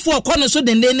amanfo kono so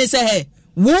dende ne se he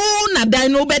wo na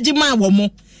dan no beji ma wo mo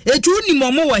etu ni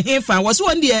mo wo hefa wo so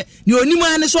wonde ni onimu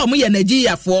ane so mo ye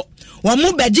Nigeria fo wo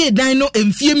mo beji dan no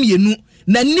emfie mienu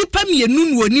na nipa mienu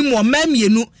no onimu o ma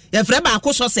mienu ye frɛ ba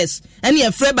ko success ene ye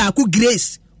frɛ ba ko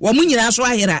grace wo mo nyira so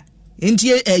ahera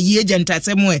enti yi agent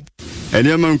asemo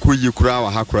ene man ko yi kura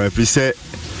wa ha kura fi se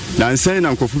na nsen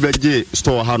na nkofu beji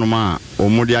store ha no ma o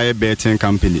mo de aye betting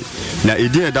company na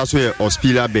edin da so ye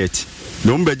Ospila bet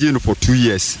no mbeji no for 2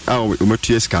 years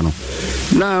umetues kano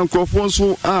na nkrofo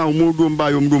nso umudum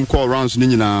ba umudum call rounds ni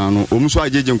nyina no umso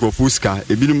ajeje nkrofo ska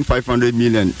ebinum 500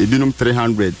 million ebinum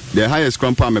 300 the highest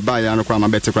crumpa me ba ya no kwa ma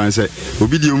bete kwan say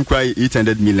obi di umkrai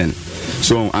 800 million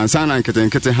so ansana nkete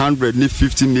 100 ni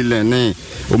 50 million ne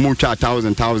umutwa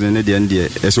 1000 ne de ndie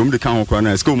eso umde kan ho kwa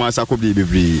na ska umasa ko bi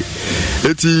bebri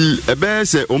eti ebe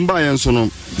se umba yen so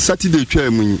no Saturday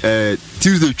twa mu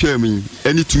Tuesday twa mu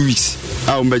any 2 weeks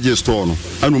umbeje store no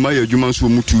anuma ya adwuma nso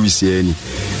mu 2 weeks yani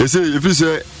ese if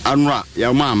say anura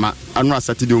ya mama anura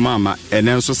Saturday mama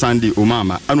enen so Sunday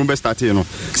mama anu be start no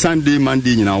Sunday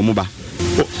Monday nyina wo ba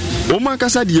o man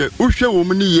kasa de ohwe wo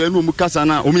mu ni ye no mu kasa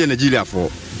na o mu ye Nigeria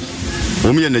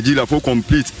for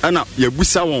complete ana ya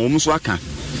busa won so aka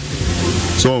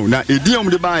so na ediom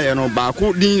de ba ye no ba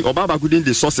ko din oba ba ko din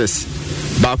the success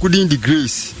ba ko din the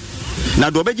grace na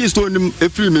do beji store nim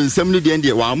efri me nsam ni de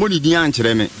ndie wa mo ni din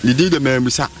ankyere me ni din de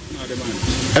mamusa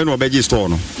eno beji store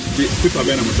no pipa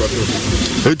be na mo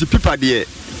to eti pipa de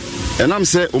enam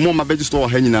se o mo ma beji store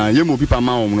ha nyina ye mo pipa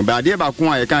ma wo no ba de ba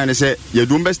ko a ye kan ne se ye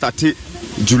do be start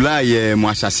July mo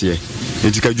ahyase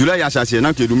eti ka July ahyase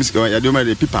na ke do mis ya de ma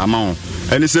de pipa ma wo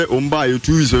eni se o mba ye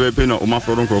 2 weeks be pe na o ma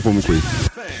fro nkrofo mu koi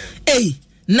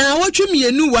na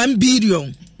wotwemienu 1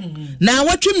 billion na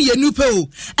wotwemienu pe o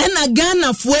ena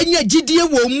Ghana fo anya gidie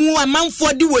wo mu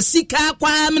amanfo de wo sika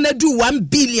kwa amna du 1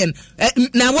 billion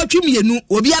na wotwemienu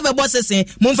obi abebo sesen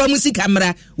momfa mu sika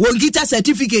mra wongita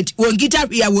certificate wongita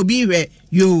hwea wo bi hwe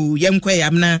yo yemkwa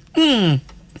yamna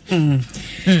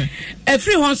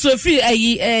free hon so free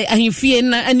ahimfie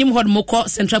na anim hod moko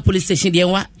Central Police Station de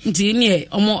wa nti ne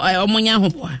omo nya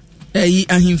hoboa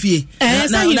ahimfie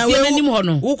na anim ho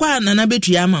no wo kwa na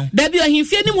betu ama da bi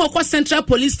ahimfie anim ho kwa Central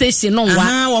Police Station no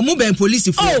wa wo mo ben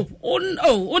police fo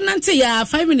nante ya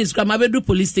 5 minutes kwa mabedu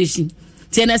police station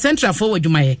tiena Central for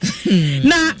wadwumaye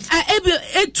na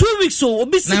 2 weeks so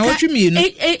obi sika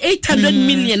 800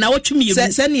 million na watwumi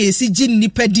se na esi gin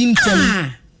nipa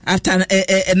dintam after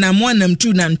na mo nam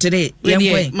 2 nam 3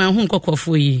 yemwe ma hu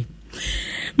nkokofo yi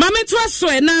mame to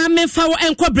aso na mefa wo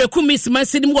enkobreku miss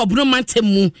masedim wo bro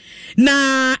mantemu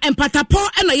na empatapo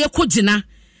na yekogina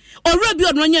ora bi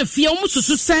odno nya fie wo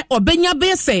mususu se obenya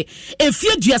bese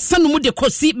efie duasa no mu de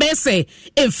kosi bese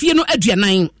efie no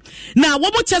aduanan na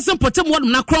wo mo chese potem wo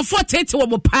na krofo tete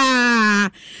wo pa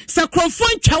sa krofo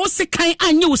ntwa wo sekan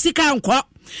anye wo sika nkọ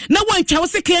na wantwa wo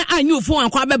sekan anye wo fo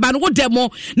ankọ abeba no wo demo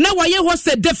na waye ho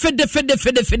se defe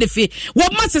wo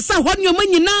masesa ho ne mo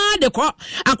nyina de kọ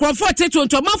akrofo tete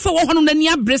ntwa mafo wo ho no na ni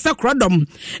abresa krodom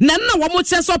na wo mo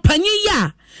chese panyi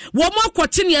ya wo mo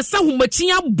akote ne esa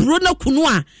humachinya bro na kunu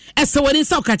a ese woni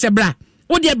sa okachebra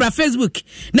wo de bra Facebook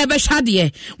na be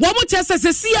hwade wo mo chese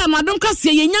sesi amadon kase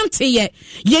ye nyante ye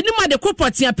yenima de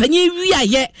kopoti apanyi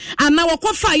wiaye ana wo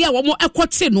kofa ye wo mo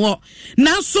ekote no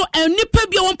nanso enipa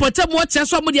bi wo potem wo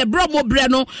chese wo de bra mo bre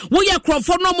no wo ye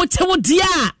krofo no mo tewo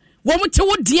dia wo mo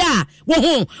tewo dia wo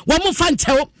ho wo mo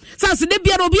fantewo sase de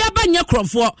bia obi abanya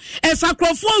krofo esa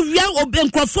krofo wia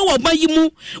obenkrofo wo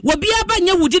mayimu wo bia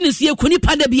abanya wudi ne sie kuni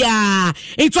pada bia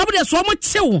etwabo de so mo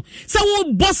tewo se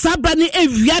wo bossa bra ne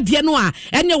ewia de no a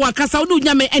ene wakasa wo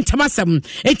nyame entemasem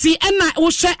eti ena wo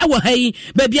hye e wo hai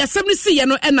ba bia asem ne sie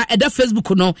no ena eda Facebook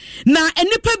no na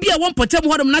enipa bia wo potem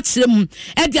hodom na kyerem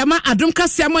e de ama adom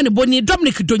kase ama ne boni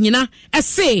Dominic Donyina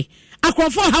ese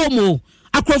akrofo ha mo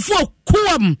akrofo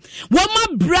kuam woma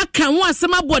braka ho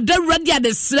asema boda ready at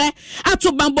the sre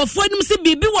ato bambofo nim se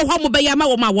bibi wo ho mo be ya ma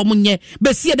wo ma wo munye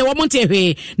be sie de wo mo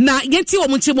ntehwe na yenti wo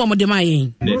mo nchi mo de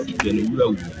mayen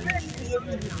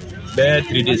There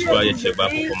 3 days for a check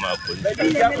back for my police.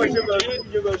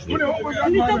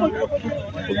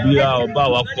 We are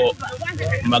about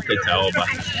market over.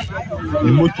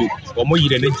 The motor, or more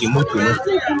than a motor.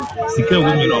 Secure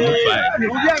women on fire.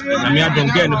 I mean, I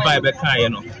don't get the Bible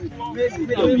kind,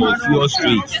 you go through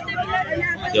street.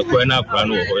 You're going up or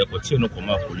you're continuing to come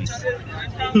out police.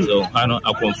 So, I know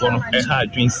I confirm a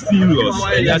hard drink serious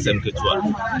and that's a good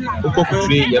one.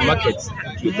 Your market,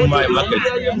 you come my market.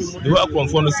 You are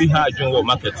confirmed to see how John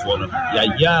market for no.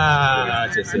 Yeah,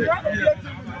 just say.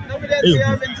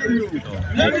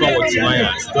 I forward to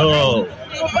my store.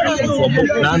 For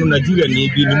now, Nigeria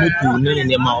need be the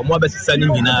name of more best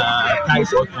selling in a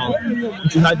ties or town.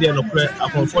 To have the I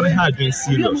confirm hard drink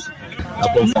serious. I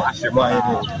confirm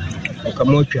I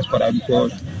come out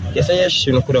because yes, I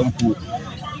should not put.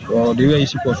 Or the way you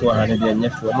supposed to have the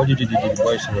nephew, what did you do the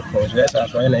voice in the phone?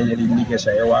 That's why I didn't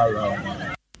say a while.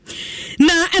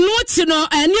 Na enwoti no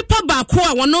nipa ba ko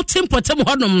a wono tempotem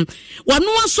honom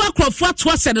wono aso akrofo ato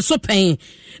asede so pen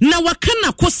na waka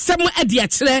na kosem ade a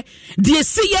kire de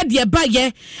esiye de ba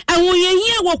ye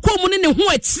ahoyehia wokom ne ho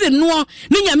akire no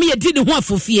ne nyame ye di ne ho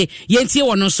afofie ye ntie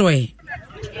wono so e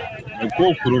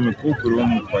kokoro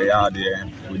ko ya de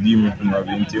odi mu no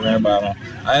bi ntie me ba no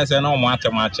aye se na o mo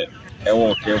atemache e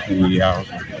wo ke ku ya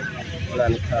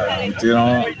ntie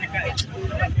no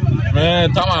me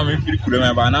tama me firi kure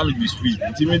me ba na me be sweet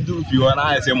nti me do fi wona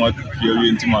I say mo do fi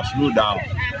we nti ma slow down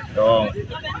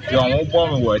yo mo bo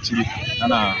me wa chiri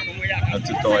na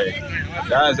atitoy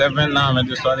guys even now me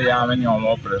just sorry ya me no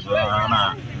mo press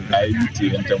na I uti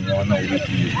ntem mo na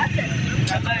uti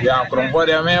ya krombo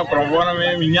de me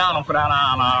nya no kra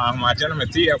na ma chene me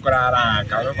ti e kra na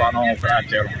ka ko no kra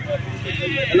chero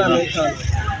na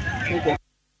me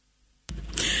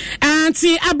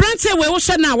anti abrante we wo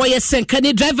hye na wo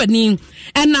yesenkane driver ni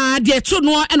ena de to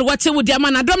no ena wate wo de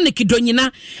ama na Dominic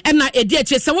Donyina ena edi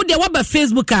ache se wo de wa ba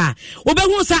Facebook a wo be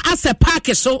hu sa ase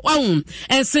park so won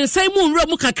ensensan mu nro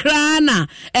mu kakra na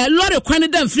lorry kwan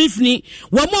da mfrifni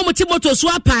wo mo ti motor so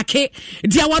apake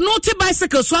de wo no ti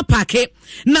bicycle so apake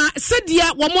na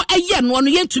sedia wo mo eye no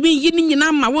yentumi yi ni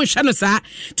nyina ma wo hye no sa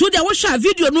to de wo hye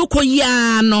video no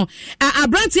koya no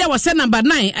abrante ya wo se number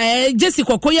 9 Jesse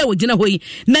Kokoya wo gina hoyi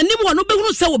na nim wo no be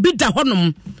hu se wo bi da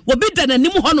honom wo bi da na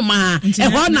nim honom a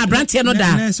ho na branche no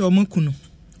da na so makuno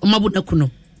omabuda kuno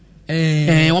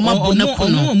omabuda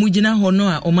kuno omugina ho no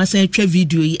a omasan twa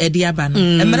video yi ede aba no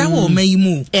emra wo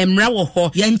mayimu emra wo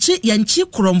ho yanchi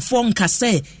kromfo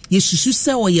nkase yesusu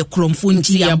se wo ye kromfo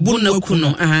nti abuna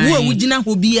kuno wo awugina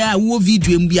ho bia wo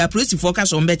video mbia press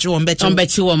focus on beche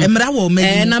emra wo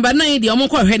mayimu number 9 de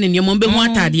omko hwe ne ne mo be hu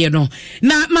atade no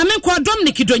na mame ko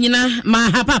Dominic Donyina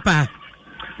ma ha papa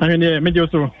Angene mejo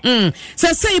so.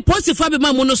 Say positive be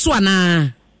ma mu no so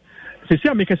ana. Se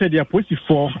sia me kase dia positive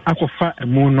akofa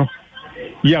mu no.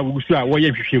 Ya wugusu a wo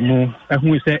ye hwehwemu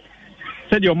ehun se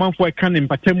de omanfo e kan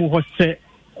mpatamu ho se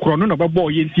krono no bebo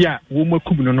ye nti a wo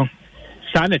makum no no.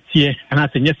 Sa na tie ana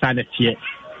se nye sa na tie.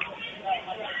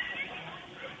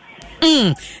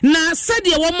 Na said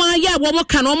ye woman ya woman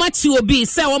kan o ma ti obi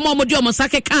se woman mo de o mo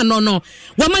sake kan no no.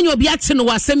 Woman yo bi ate no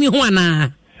wasemi ho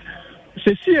ana.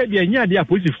 Se sie de nya de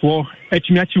aposifo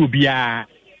atumi achi obia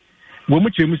wo mu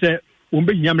kyeremu se wo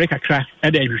be nya America kra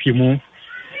e da hwehwemu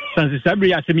sanse sabre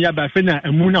ya asemi ya ba fe na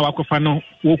amu na wakofa no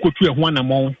wo kotu eho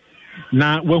anamon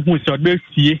na wahu se odbe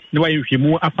sie na wa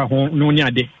hwehwemu afa ho no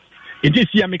nya de enti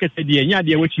sie America se de nya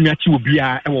de watumi achi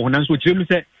obia e wo na so kyeremu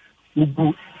se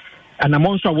ugu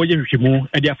anamon so wo ye hwehwemu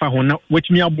e de afa ho na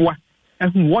watumi aboa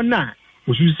ehu wona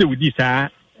osusu se wudi saa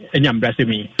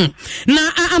enyambrasemi na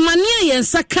amania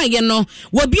yensa kaye no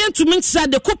wo biantumi ntsa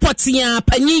de kopotia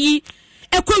panyi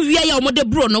ekowia ya omode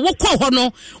bro no wo kɔ hɔ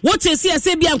no wo tesi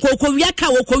ase bia nkokowia ka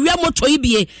wo kowia moto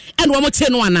ibie ene wo mote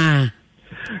no ana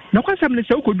na kwasam ne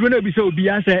se okoduro na bi se obi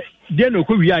ase de na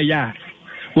okowia ya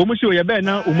wo mu se o ye be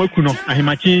na omaku no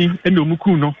ahemachi ene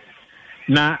omuku no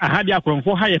na ahade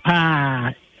akromfo ha ye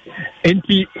pa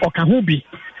enti oka ho bi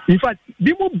in fact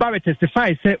bi mo ba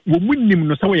testify se wo munnim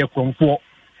no se wo ye kromfo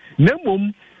na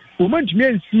mom wo mantumi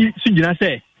ansi sigina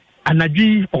se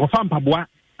anadwi okofa mpaboa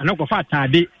anakofa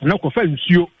atade anakofa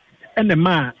nsuo ene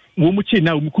ma wo mu chi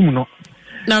na wo mukum no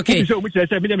na okay so wo mu chi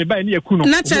se me ba ne yaku no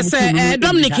na chese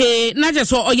Dominic na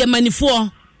chese oye manifo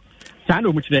ta na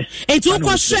wo mu chi enti wo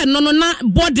ko hwe no no na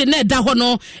body na da ho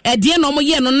no de na mo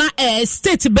ye no na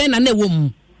state ben na wo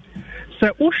mu se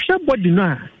wo hwe body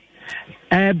no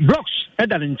a blocks e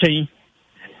da nchen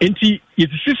enti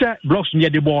yɛsusu sɛ blocks no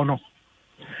yɛde bɔɔ no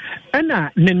ɛna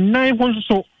ne nan ho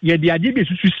nso yɛde agye bi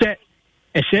susu sɛ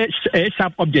ɛhyɛ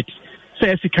sharp object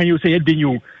sɛ ɛsikan yi o sɛ yɛden yi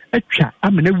o atwa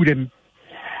ama na wura mu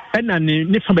ɛna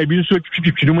ne fa baabi nso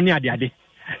twitwitwi no mu ne ade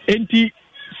enti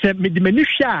sɛ mede m'ani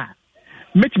hwɛ a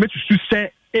mɛtumi susu sɛ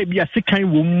ebi asikan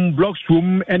wɔ mu blocks wɔ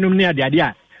mu ɛnom ne ade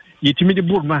a yɛtumi de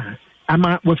board no a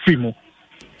ama wafiri mu.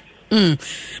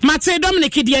 Mate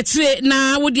Dominic Diatre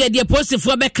na wodi de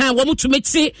positive beka wo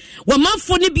mutumeti wo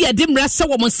manfo ne bi ade mra se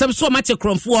wo monsem so mate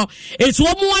kromfo etu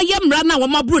wo mu aye mra na wo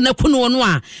mabru na kunu no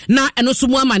a na eno so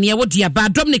mu amane wodi aba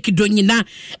Dominic Donyina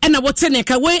na wote ne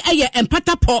ka we eye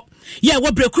empatapo ye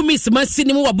wo brekumi simasi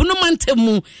ni mu wo bunu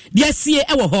mantemu de asie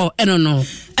e wo ho eno no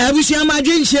abusia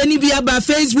madwen hye ni bi aba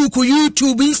Facebook,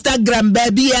 YouTube, Instagram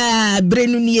babia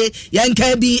brenunie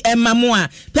yanka bi emamu a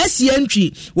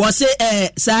pasientwi wo se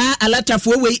saa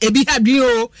alatafo we ebi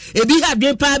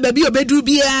hadwen pa babi obedu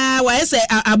bia wa ese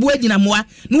abo agina moa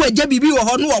no wagya bibi wo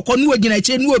ho no wokọ no wagina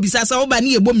che no obisa sa wo ba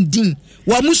ne ebom din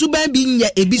wo musu ba bi nye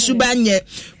ebi su ba nye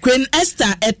Queen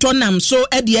Esther etonam so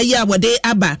ede ye awode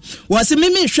aba wo se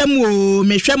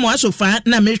mehwam asofa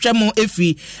na mehwam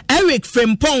efi Eric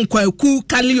Frempong kwaku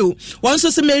Kalio won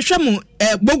so se mehwam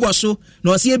bogoso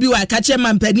na ose bi wa ka che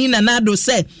mampani na nado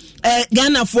se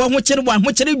Ghana for ho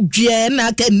kire dwe na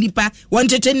aka nipa won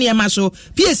tete niema so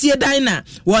piesie dan na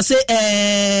wo se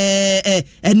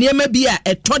niema bi a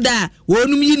etoda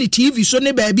wonum yi ni TV so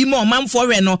ne ba bi ma omanfo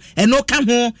we no eno ka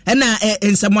ho na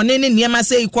ensamone ne niema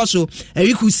se ikoso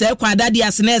eriku se kwa adade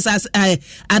asnes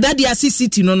adade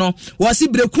asisiti no wo se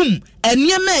brekum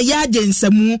eniema ya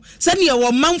agensamu se ne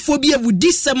wo manfo bi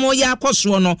awudi semo ya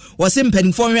akoso no wo se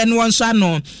mpanifo hwe no won so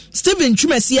ano Stephen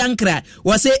Chumasi Ankra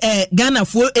wo se Ghana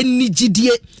for ni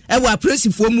gidie ewa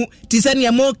apresifo mu tise ne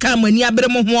mo ka mani abre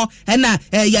mo ho na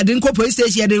yade nko police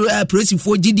station yade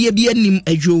apresifo gidie bi anim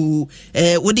adwo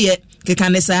wo de keka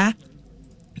ne saa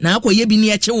na akoye bi ne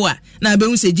echewa na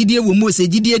behu se gidie wo mu se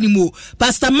gidie ni mu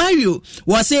Pastor Mario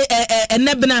wo se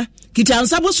enebna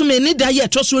Kitansabo so me ne da ye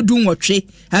toso du nwotwe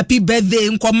happy birthday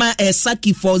nkoma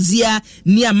Saki Fozia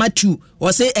ni amatu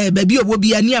wo se baby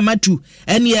obobia ni amatu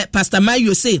ene Pastor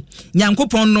Mayo se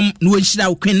nyankopon nom no nhira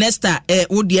wo Queen Esther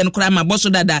wo de en kra ma boso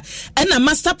dada ena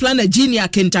master planner Genia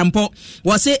Kentampo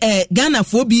wo se Ghana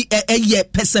fo bi eye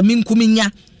pesaminkuminya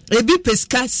ebi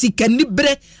peska sikani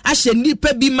bre ahye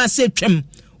nipa bi ma se twem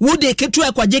wode ketu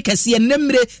akwaje kese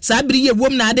nemre sabri ye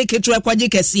wom na ade ketu akwaje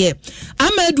kese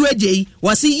amadu agei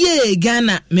wase ye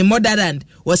Ghana me motherland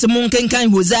wase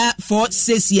monkenkan hoza for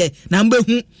 6 year na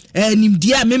mbehu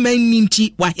nimdia meman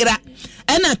ninti wahira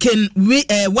ena ken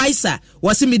waisa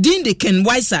wase medinde ken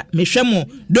waisa mehwemo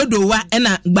dodowa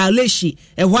ena gbaleshi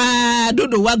ehwa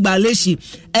dodowa gbaleshi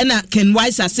ena ken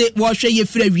waisa se wo hwe ye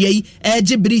fra wiei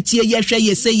gibritie ye hwe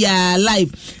ye se ya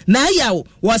live na yawo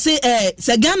wase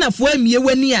se Ghana fo amie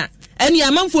wani a eni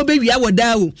amanfo be wia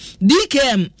woda o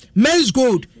DKM Men's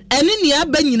Gold eni ni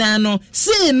aba nyina no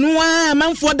se no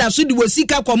amanfo da so de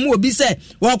wosika komo obi se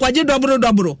wo kwaje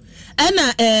dobro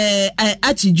ena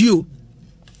achijio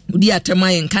udi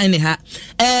atemayen kan ne ha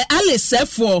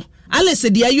Alice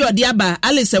de ayo de aba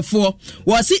Alice fo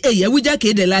wo si yawuja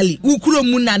ke de lali ukuro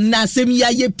mu na asem ya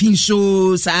ye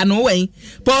pinso sa no wen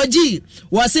poji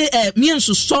wo si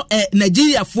mienso so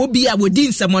Nigeria fo bi a wodi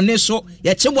nsemone so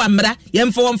ye chebwa mra ye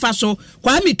mfo wonfa so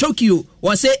kwa mi Tokyo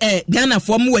wo si Ghana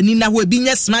fo mu wani na ho bi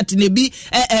nya smart ne bi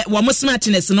wo mo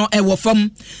smartness no wo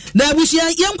fam na abushia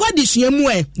ye nkwa disua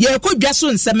mu ye kodwa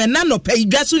so nsem na no pay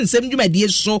dwa so nsem dwumadie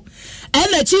so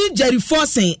ena chi Jerry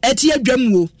Forcing eti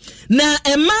adwam na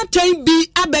ematan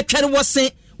bi abetwere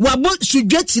wose wabo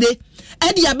sudwetire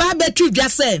edi aba abetwu dwa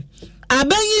se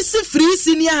abanyi si free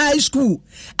senior high school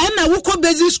ena woko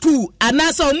basic school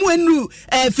anasa omu enu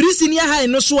free senior high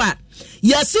no so a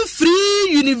yasi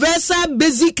free universal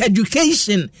basic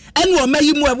education enu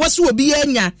omayi mu wose obi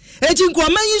anya eti nko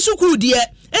omayi school de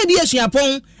edi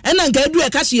asuapon ena nka edu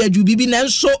ekase ajubibi na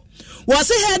nso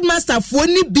wose headmaster fo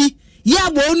ni bi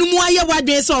ya bo onu mu aye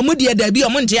wadwen se omo de da bi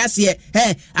omo nte ase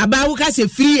abawo ka se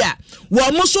free a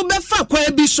wo mo so befa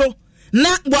kwa bi so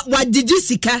na wagigi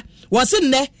sika wo se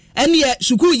nne ene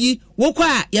sukuu yi wo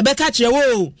kwa ye beka kire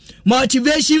wo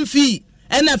motivation fee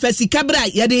ena fa sika bra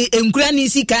ye de enkura ni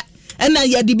sika ena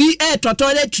ye de bi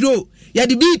totore tro ye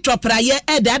de bi topraye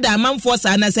dada amanfo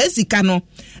sa na sa sika no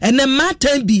ene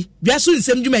matan bi bia so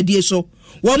nsem dwumadie so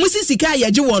wo mo sika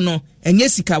ye gi wo no enye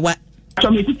sika wa So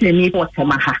me teacher ni for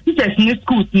temaha. Teachers ni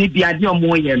schools ni bi ade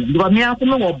omo ye no. Because me aso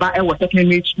me wo ba e wo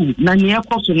secondary school. Na ne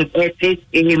ekoso no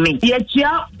me. Ye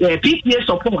chia PTA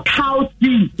support house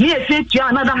fee. Ye say chia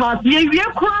another house. Ye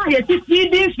kwa ye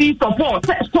feeding fee support.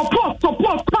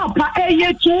 Support papa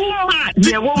ye too much.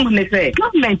 Ye woman ne say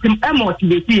government e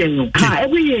motivate you. Ha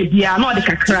every year dia no de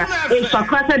kakra. E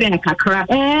sakra se den kakra.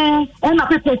 E na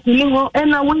people ni ho, e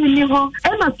na woni ni ho.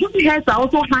 E na two heads are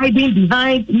also hiding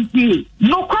behind PTA.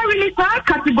 No really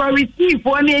category C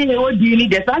for any OD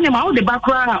there's animal the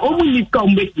background only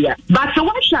come with here. But so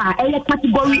what shall a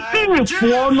category A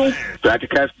for no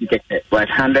practical ticket was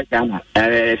 100 Ghana.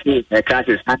 A class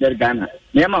is 100 Ghana.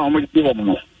 Nema almost give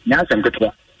them. Nansen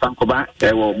Kutua, Fankoba,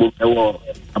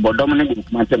 about Dominic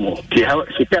Mantemo.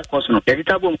 She tell Cosmo,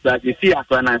 the boom class, you see,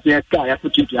 after an answer, I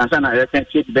put you to answer, I can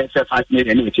see the best 5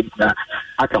 million.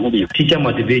 I can be teacher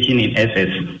motivation in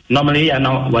SS. Normally, I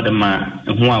know what the man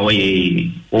who are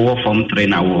over from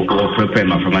trainer or prepare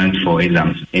my performance for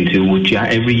exams. Into which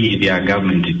every year, their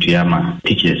government to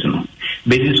teachers.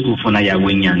 Basic school for Naya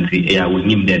Winyanti, I will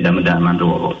name the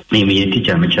Damadamando. Maybe a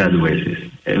teacher, my child was.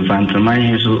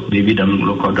 Vantamai, so baby, the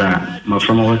Lokoda, my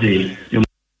from was a.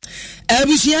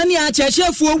 Abusiani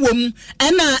achachefo wom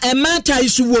ena emata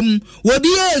isu wom wobi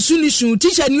esu ni su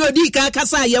teacher ni odi ka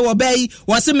kasa ye wo bai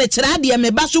wo se me kira de me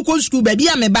ba so ko school ba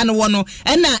bia me ba no wono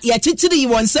ena ya chichiri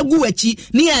won sagu wachi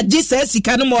ni age sa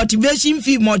sika no motivation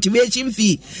fee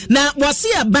na wo se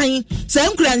aban sa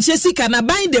nkura nche sika na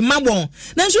ban de mabon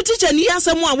na so teacher ni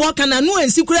asem a wo kana no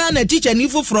ansi kura na teacher ni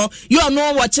foforo yo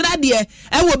no wo kira de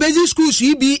e wo basic school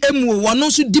su bi emu wo no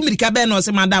so dimirika be no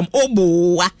se madam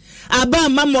obowa aba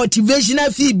ma motivation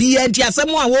fee bi enti asem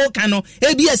a wo ka no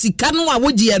e bi asika no a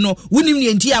wo gie no wunim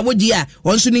ne enti a wo gie a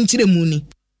wonso ni nkire mu ni.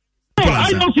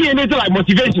 I don't see anything like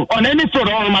motivation on any sort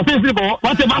of my Facebook or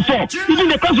whatever form. Even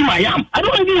the customer I am. I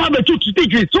don't even have a truth to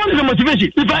teach with. So what is the motivation?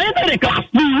 If I enter the class,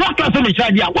 we work class in the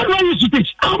child here. What do I use to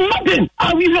teach? I have nothing.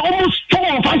 I've been almost 4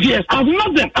 or 5 years. I have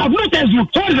nothing. I have no textbook.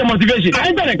 So what is the motivation? I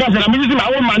enter the class and I'm using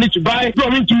my own money to buy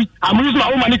drawing tools. I'm using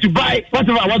my own money to buy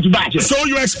whatever I want to buy. So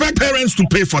you expect parents to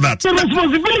pay for that? The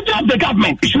responsibility of the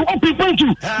government should open to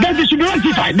that they should be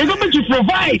rectified. The government should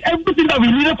provide everything that we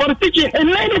needed for the teaching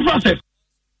and learning process.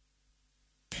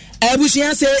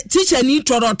 Abusia say teacher ni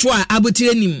toroto a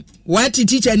abotire nim what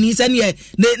teacher ni se ne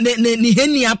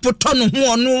heni apoto no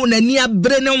ho no na ni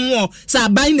abre ne ho sa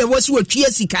aban na wasi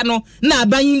watwa sika no na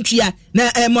aban ntwa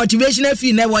na motivational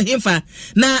fee na wo hemfa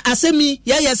na asemi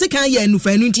ya se kan ya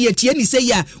nufanu nti ye tie ni se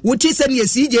ya wote se ne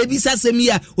si je bi sa asemi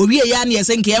ya owie ya na ye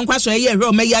se nke enkwaso ye hwe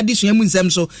o ma ya disua mu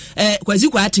nsem so kwasi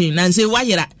kwatin na nse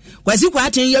wayera kwasi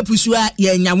kwatin ya pusua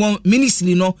ye nyawo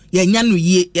ministry no ye nya no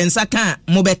yie ye nsaka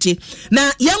mobeti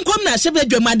na yenkom na hye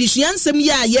badwam adesua nsem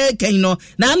ya ye kan no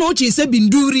na no chi se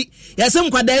binduri ye se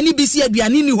nkwada ni bisi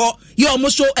aduane ni ho ye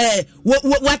omoso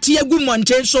wate agu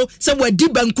monten so se wadi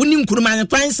banku ni nkuruma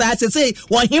kwan sa se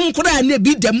wo him kura na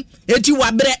bi dam eti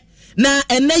wabre na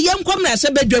enne yenkom na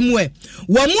hye badwam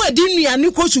wo mu adi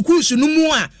nuane ko sukuusu no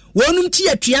mu a wonum ti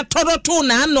atua toroto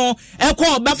na ano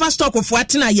ekọ obafa stock fo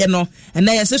atena ye no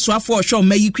na yese soafo ohwe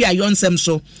mayi kwa yonsem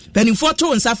so panifo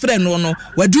to nsafre no no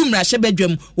wadum ra hye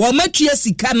badwam wo matua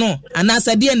sika no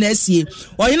anasade na asie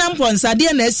oyina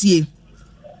mponsade na asie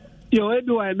yo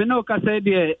edu ai me no ka say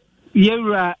de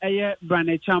yewura eye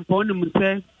brane champion mu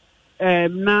se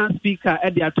na speaker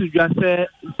e de atudwa se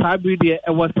sabri de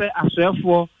e wo se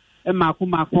asoefo e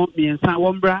mako miensa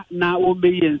wombra na wo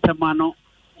meyi nsema no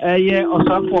ye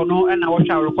osafo no na wo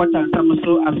hwa reporter nsam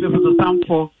so afefu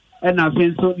samfo na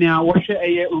afenso ne a wo hwe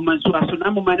eye umanso aso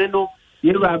na momane no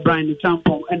yewura brane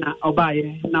champion na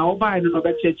obaye no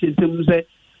be cheche nsem se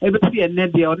e be tie ne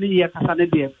de oni ye kasa ne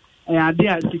de ade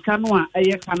a sika no a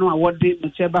eye ka no a wode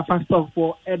me cheba fast of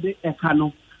for ede e ka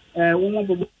no wo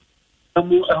mo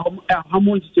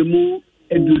hamu ntemu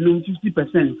edunum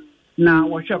 50% na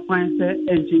wo hwe kwan se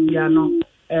engineer no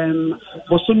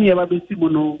bosomi e ba besi mo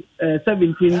no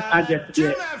 17 August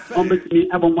ye ombetimi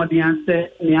abomodian se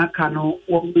ne aka no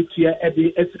wo betua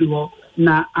ede afiri ho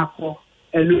na akọ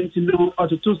elu ntino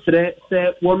otutu sre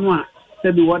se wonu a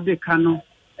se bi wode ka no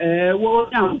wo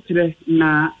nyamtre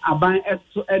na aban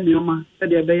eto enioma se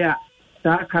de be ya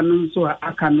ta aka no so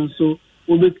aka no so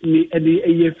wo betimi ede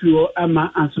eyefiri ho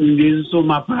ama asonwe so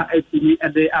mapa etimi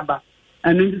ede aba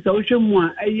enu nti se wo hwemu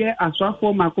a eye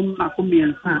aswafo makom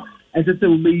yensa esese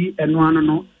wo beyi eno ano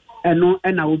no eno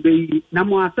na wo beyi na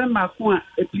mo asemba ko a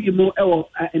epi mo ewo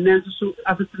enenso so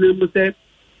asetene mo se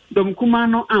dom kuma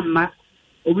no amma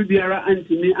obi biara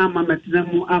antini amma metena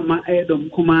mu amma dom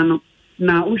kuma no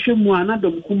na wo hwemu a na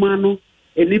dom kuma no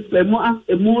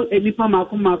enipa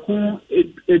mako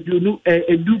edunu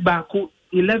edu ba ko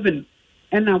 11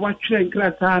 ɛna watwerɛ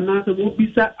nkrataa anaasɛ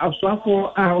wɔbisa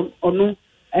asoafoɔ a ɔno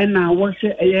ɛna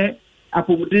wɔhyɛ ɛyɛ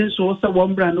apɔmuden so sɛ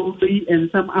wɔn bra no wɔbɛyi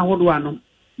nsɛm ahodoɔ ano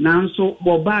nanso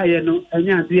wɔbaeɛ no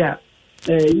ɛnyɛ ade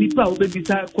a nipa a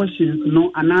wɔbɛbisa questions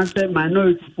no anaasɛ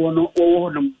minorityfoɔ no wɔwɔ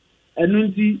hɔ nom ɛno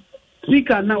nti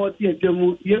speaker na wɔte atwa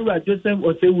mu yɛwura Joseph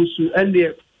Osewusu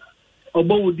ɛndeɛ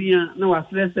ɔbɔ wo din a na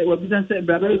wafrɛ sɛ wabisa sɛ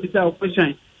bra na wɔbisa wo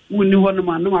question wonni hɔ nom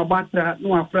a na wabatra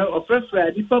na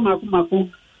ɔfrɛfrɛ nipa mako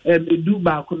edu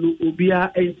baako no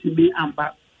obiara ntumi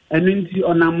amba ɛno nti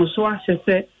ɔnam so ahyɛ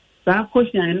sɛ saa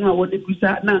question no a wɔde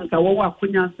busa na nka wɔwɔ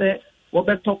akonya sɛ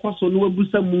wɔbɛtɔkɔ so no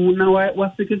wabusa mu na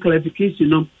waseke clarification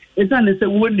no ɛsiane sɛ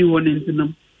wɔnni hɔ no nti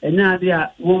no ɛnyɛ ade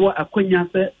a wɔwɔ akonya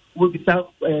sɛ wɔbisa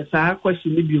saa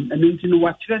question no biom ɛno nti no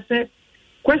wakyerɛ sɛ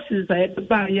questions a yɛde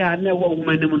baayɛ a na ɛwɔ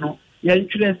nwoma no mu no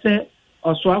yɛntwerɛ sɛ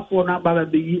ɔsoafoɔ no aba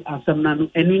bɛyi asɛm na no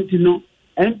ɛno nti no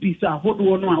MPs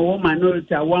ahodoɔ no a wɔn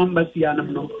minority a wɔn amba fie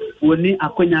anam no wɔni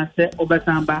akonya sɛ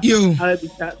ɔbɛsan ba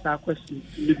abisa saa question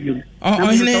no biom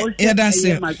ɔhene yɛda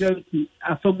se majority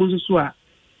afam nso so a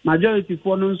majority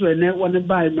foɔ no nso ɛnɛ wɔn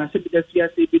ba mmarahyɛ bi da fie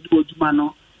ase bi di odwuma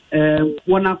no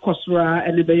wɔn akɔ soro a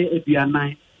ɛne bɛyɛ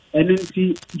aduanan ɛno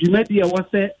nti dwumadi a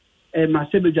wɔsɛ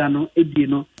mmarahyɛ badwa no ebie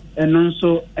no ɛno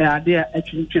nso ade a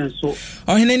atwintwɛn so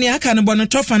ɔhene ne aka no bɔ no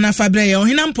tɔfa na fabrɛ yɛ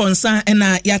ɔhena mpɔnsa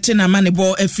ɛna yɛate na ma ne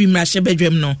bɔ afiri mmarahyɛ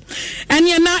badwam no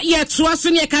ɛneɛ na yɛtoa so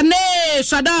ne yɛka ne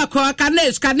swadakɔ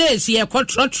kanes yɛkɔ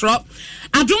trɔtrɔ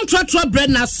adom trɔtrɔ brɛ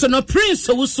na so no prince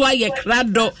wuso ayɛ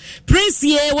krado prince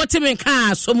ye wɔteme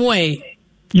ka so mu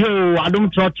yo adom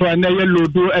trɔtrɔ na yɛ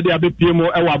lodo ɛde abepie mu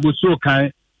ɛwɔ abosuo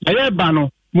kan ɛyɛ ba no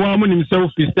mo amunim sɛ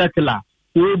ofi circular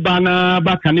we bana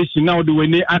bakanisi na odi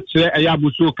weni akyerɛ ɛyɛ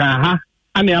abosuo kan ha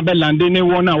ane abɛlande ne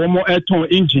wɔn a wɔn ɛtɔn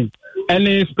engine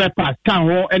ɛne spare parts kan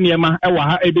ho ɛnneɛma ɛwɔ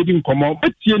ha ɛbɛdi nkɔmɔ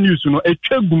etie news no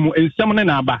etwa gumu nsɛm ne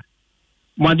na aba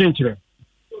mo agye nkyerɛ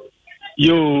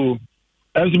yo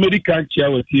ɛnso medical kyia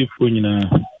wɔ tiefo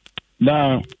nyinaa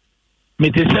na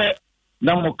mete sɛ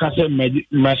na mo ka sɛ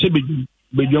mmarahyɛ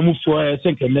badwamufoɔ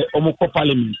sɛ nkɛnɛ ɔmo kɔ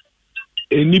parliament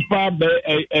nipa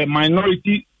bɛ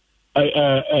minority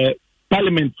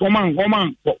parliament woman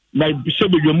na se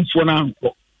bedwamufoɔ na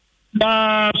ankɔ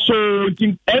na so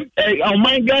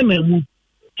ɔman Ghana mu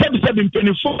sɛbi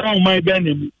mpanimfoɔ na ɔman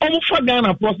Ghana mu ɔmofa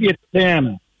Ghana profit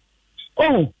ten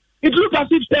it look as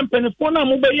if sɛ mpanimfoɔ na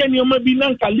mobɛyɛ nneɛma bi na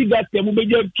nka legacy a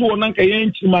mobɛgya tuo na nka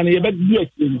yɛn nkyima no yɛbɛdi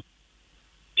asie no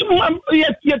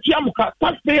yɛtua mo ka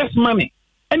taxpayers money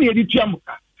ɛne yɛde tua mo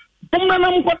ka ɔmna na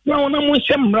mokɔtena hɔ na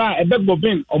monhyɛ mmara a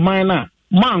ɛbɛgɔben ɔman no a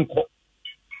mankɔ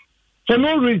for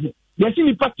no reason yes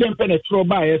ni pa temper na throw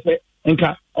by say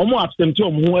nka omo absent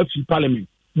omo ho afi parliament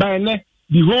by ne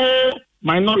the whole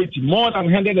minority more than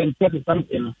 130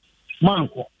 something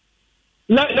manko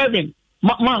 11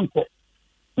 manko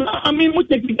I mean we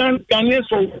take Ghanaian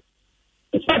so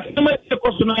in fact na me say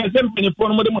koso na example ni for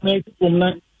mo de mo na from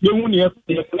na ye hu ni e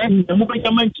na mo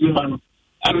ka man chi man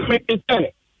and me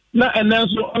say na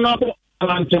enenso ona ko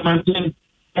alantemanten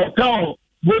e ka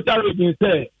voter rate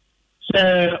say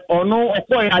ono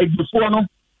okoy aidufoɔ no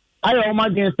ayɛ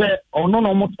ɔma gen sɛ ɔno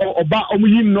no ɔba ɔmo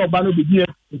yim no ɔba no bedi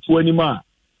efu anim a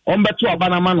ɔmbɛto aba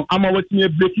na ma no ama watumi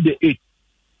break the 8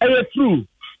 ɛyɛ true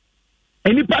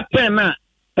enipa 10 na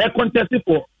contest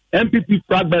for MPP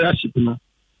flag bearership no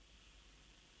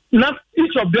now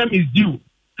each of them is due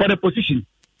for the position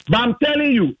but I'm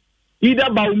telling you either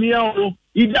Baumia or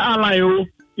either Alain or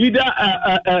either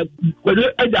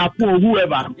Ejapu or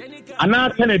whoever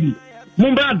Anna Kennedy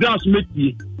Mumba dance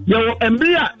metie yo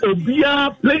embia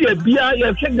obia player bia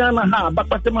ye Ghana ha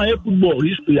bakpatema ye football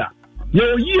history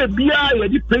yo ye bia ye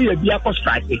di player bia ko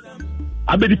strike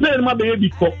abedi player ma be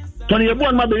biko Tony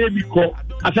Yeboah ma be biko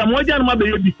Asamoah ma be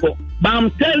biko but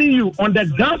I'm telling you on the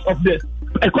grounds of the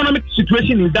economic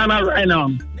situation in Ghana right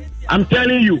now I'm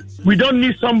telling you we don't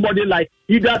need somebody like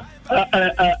either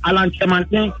Alan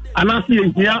Chemantin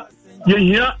Anasi here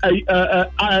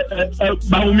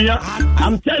Baumia.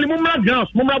 I'm telling you, Mumra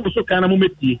Grounds, Mumra Busokana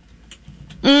Mumeti.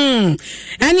 And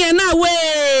you're now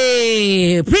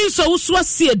way Prince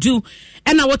Oswasi do,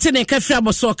 and I was in a cafe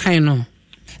Bosokaino.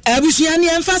 Abusiani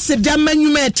emphasize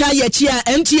damanyuma cha yechi a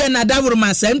MTN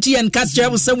adawurumasa MTN kastra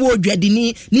wo se wo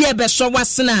dwadini ne ye beso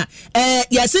wasena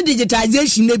yase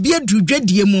digitization na bia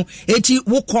dudwadie mu eti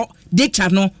wokọ data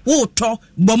no wo to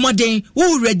bomoden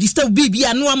wo register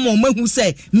bibia no amahu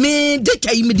se me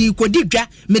data yi me di kodidwa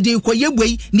me di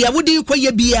koyeboi ne awode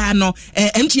koye bia no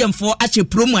MTN fo ache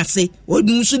promo ase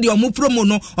odun so de omo promo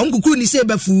no omkuku ni se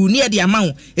bafu ne ye de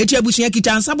amawo eti abusia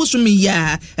kita ansabo so me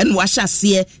ya en wa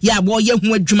hyase ya bo ye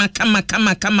hu adwuma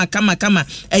kama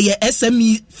eye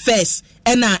SME first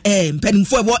ɛna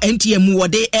mpanimfo ɛwɔ NTM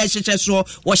wɔ de ɛhyehyɛ so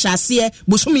wɔhyɛ aseɛ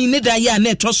bosomi ne da yɛ a na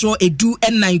ɛtɔ so edu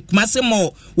ɛnan kumase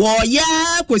mɔ wɔyɛ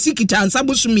kwesi kita nsa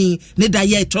bosomi ne da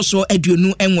yɛ ɛtɔ so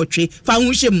aduonu ɛnwɔtwe fa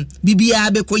ho hyɛm bibia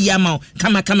bɛkɔ yama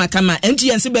kama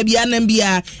NTM se baabi anam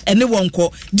bia ɛne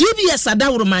wɔnkɔ DBS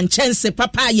adaworo mankyɛnse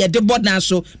papa yɛ de bɔdan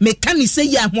so mekani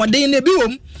sɛ yɛ ahoɔden ne bi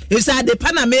wom ɛsɛ ade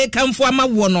pa na mekamfo ama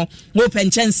wɔ no wo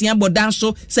pɛnkyɛnse abɔdan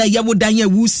so sɛ yɛwo dan yɛ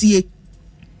wusie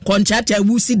contract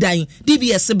wusi dan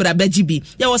DBS bra bagibi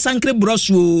ya wo sankre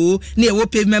broso ne wo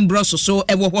pavement broso so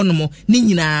ewo honomo ni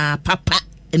nyina papa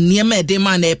nneema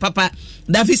edema na papa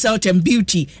Davis Health and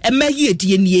Beauty emayi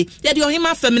edie nie ya de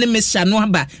ohima feminine mesha no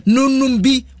aba nunum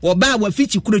bi oba wa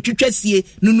fichi kuro twetwasie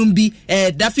nunum bi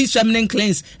Davis feminine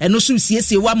cleanse eno so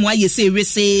siesie wa mo aye se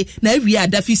wese na awia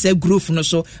Davis growth no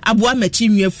so aboa machi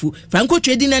nwafu Franco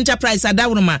Trading Enterprise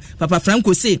adawroma papa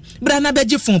Franco say bra na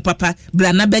beje phone papa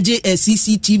bra na beje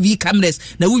CCTV cameras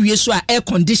na wo wie so a air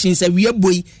conditions awie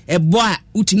boy ebo a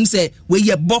utim se we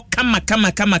ye bo kama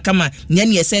nya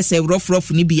ne ese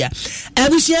rough ni bia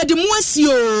abusia de mo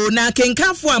na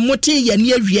kenkafo a mote ye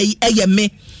ne awie eye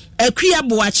me akua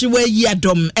boache wa yi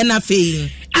adom enafe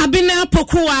abina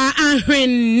pokoa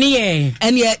ahwennie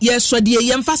ene ye sode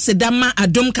ye mfa sedama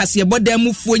adom kasebodam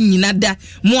mufuo nyina da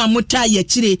mo amota ye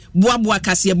kire boaboa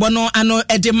kasebo no ano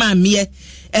edema me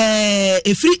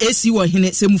efri AC wo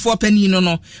hene semufo pani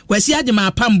no kwasi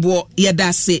adema pambo ye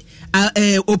dase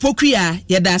opokua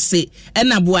ye dase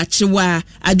ena boachewa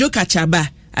adokachaba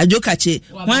ajokache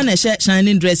wana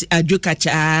shining dress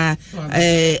ajokacha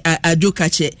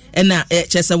ajokache ena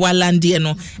chese walande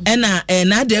no ena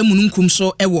na da mununkum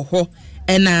so ewo ho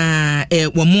ena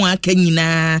wo mo aka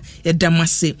nyina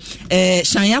edamase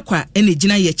shanyakwa ena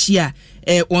gina yachi a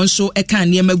wonso eka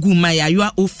niema gu ma ya yo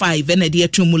 05 ena de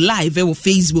atwum live wo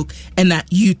Facebook ena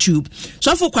YouTube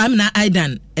so for kwa na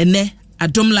Aidan ene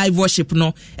Adom live worship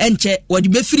no enche wodi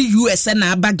be free US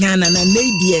na abagana na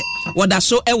neidie woda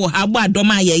so ewo ha gba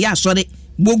adom aye ya asore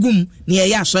bogum ne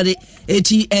ye asore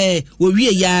eti wo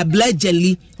wie ya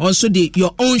blagely also the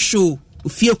your own show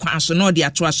fie kwa so no de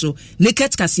ato so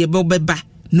naked kase beba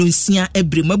no nsia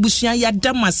ebre mabusua ya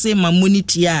damase ma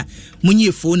monitia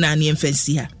munye fo na ne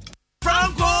mfansi ha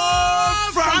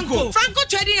Franco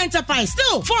Trading Enterprise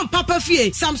still phone papa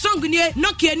fie Samsung nie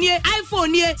Nokia nie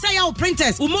iPhone nie say your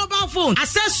printers or mobile phone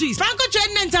accessories Franco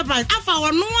Trading Enterprise afa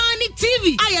no ani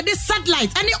TV aye the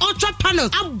satellite any ultra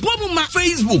panels abomuma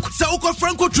Facebook Sauko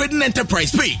Franco Trading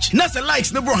Enterprise page nasa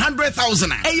likes number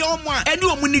 100,000 ayoma eni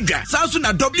omunidwa sanso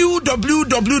na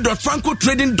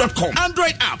www.francotrading.com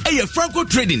Android app Franco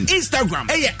Trading Instagram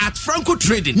 @Franco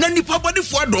Trading na nipa body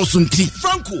for dosunti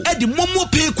Franco the momo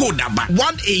pay code number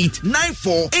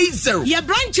 189480 your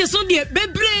branches on the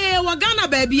bebre wagana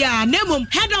baby nemum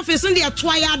head office on the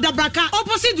Twaya Dabraka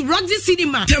opposite Roxy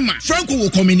Cinema Tema Franco will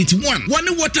community one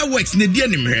water works ne dia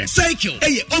nimre cycle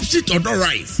opposite Odor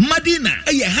Rise Madina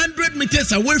 100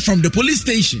 meters away from the police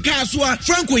station Kaswa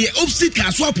Franco opposite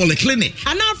Kaswa Polyclinic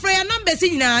and our prayer number is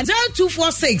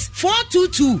 0246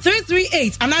 422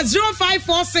 338 and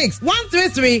 0546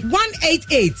 133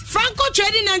 188 Franco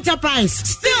Trading Enterprise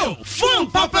still phone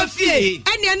papa fie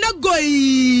and you're not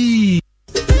going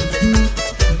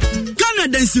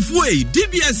Densifue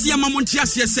DBS Yamamontia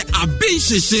says a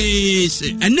bench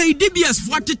and nay DBS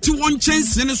 41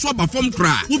 chance and a swab from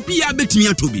cry would be a bit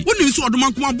near to be. When you saw the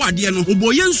Makuma Badiano,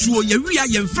 Oboyansu, Yaria,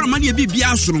 and Framania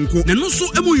Bibia Sronko, and also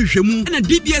Emoyushemu and a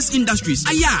DBS Industries.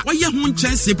 Aya, why you won't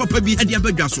chance a papa be at the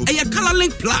Abegaso. Aya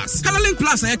Colorlink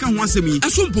Plus, I can once a me, a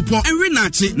soon popo and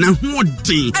Renachi, now what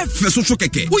day? F.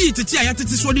 Sokeke, who you tell you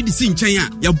solid the same China,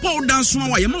 your ball down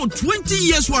small, your more 20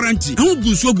 years warranty. Who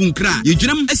goes so good cry, you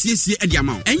jam SCC at the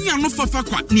amount. And you are not for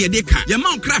fuck near the car. Your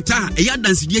mount crata, a yard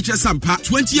dance DHS Sampa,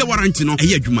 20 year warranty no, a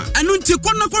yajuma. And until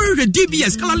the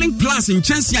DBS Colorlink Plus in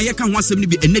Chance, I can once be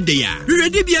a nedaya.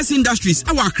 DBS Industries,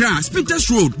 our craft, Spinters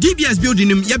Road, DBS Building,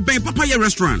 Yabay Papaya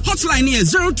Restaurant, hotline here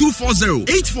 0240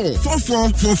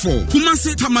 844444.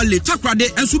 Kumasi Tamale,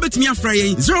 Takrade, and Subetmia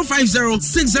Frey 050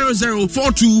 600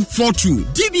 4242.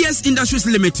 DBS Industries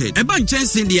Limited, a bunch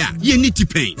chance India, you need to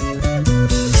pay.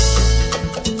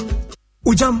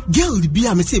 Ujam girl be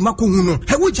me say makohuno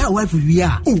he wuja wife we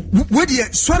are we dey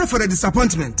sorry for the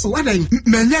disappointment what I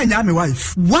menya my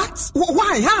wife what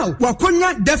why how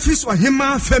wakonya defis or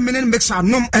hima feminine mixer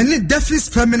nom and defis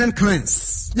feminine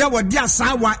cleanse ya wodi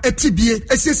asawa etibie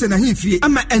esese na himfie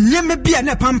ama enyeme bia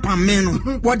na pampam me no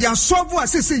wodi asovo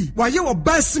asese wa ye wo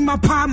basima pa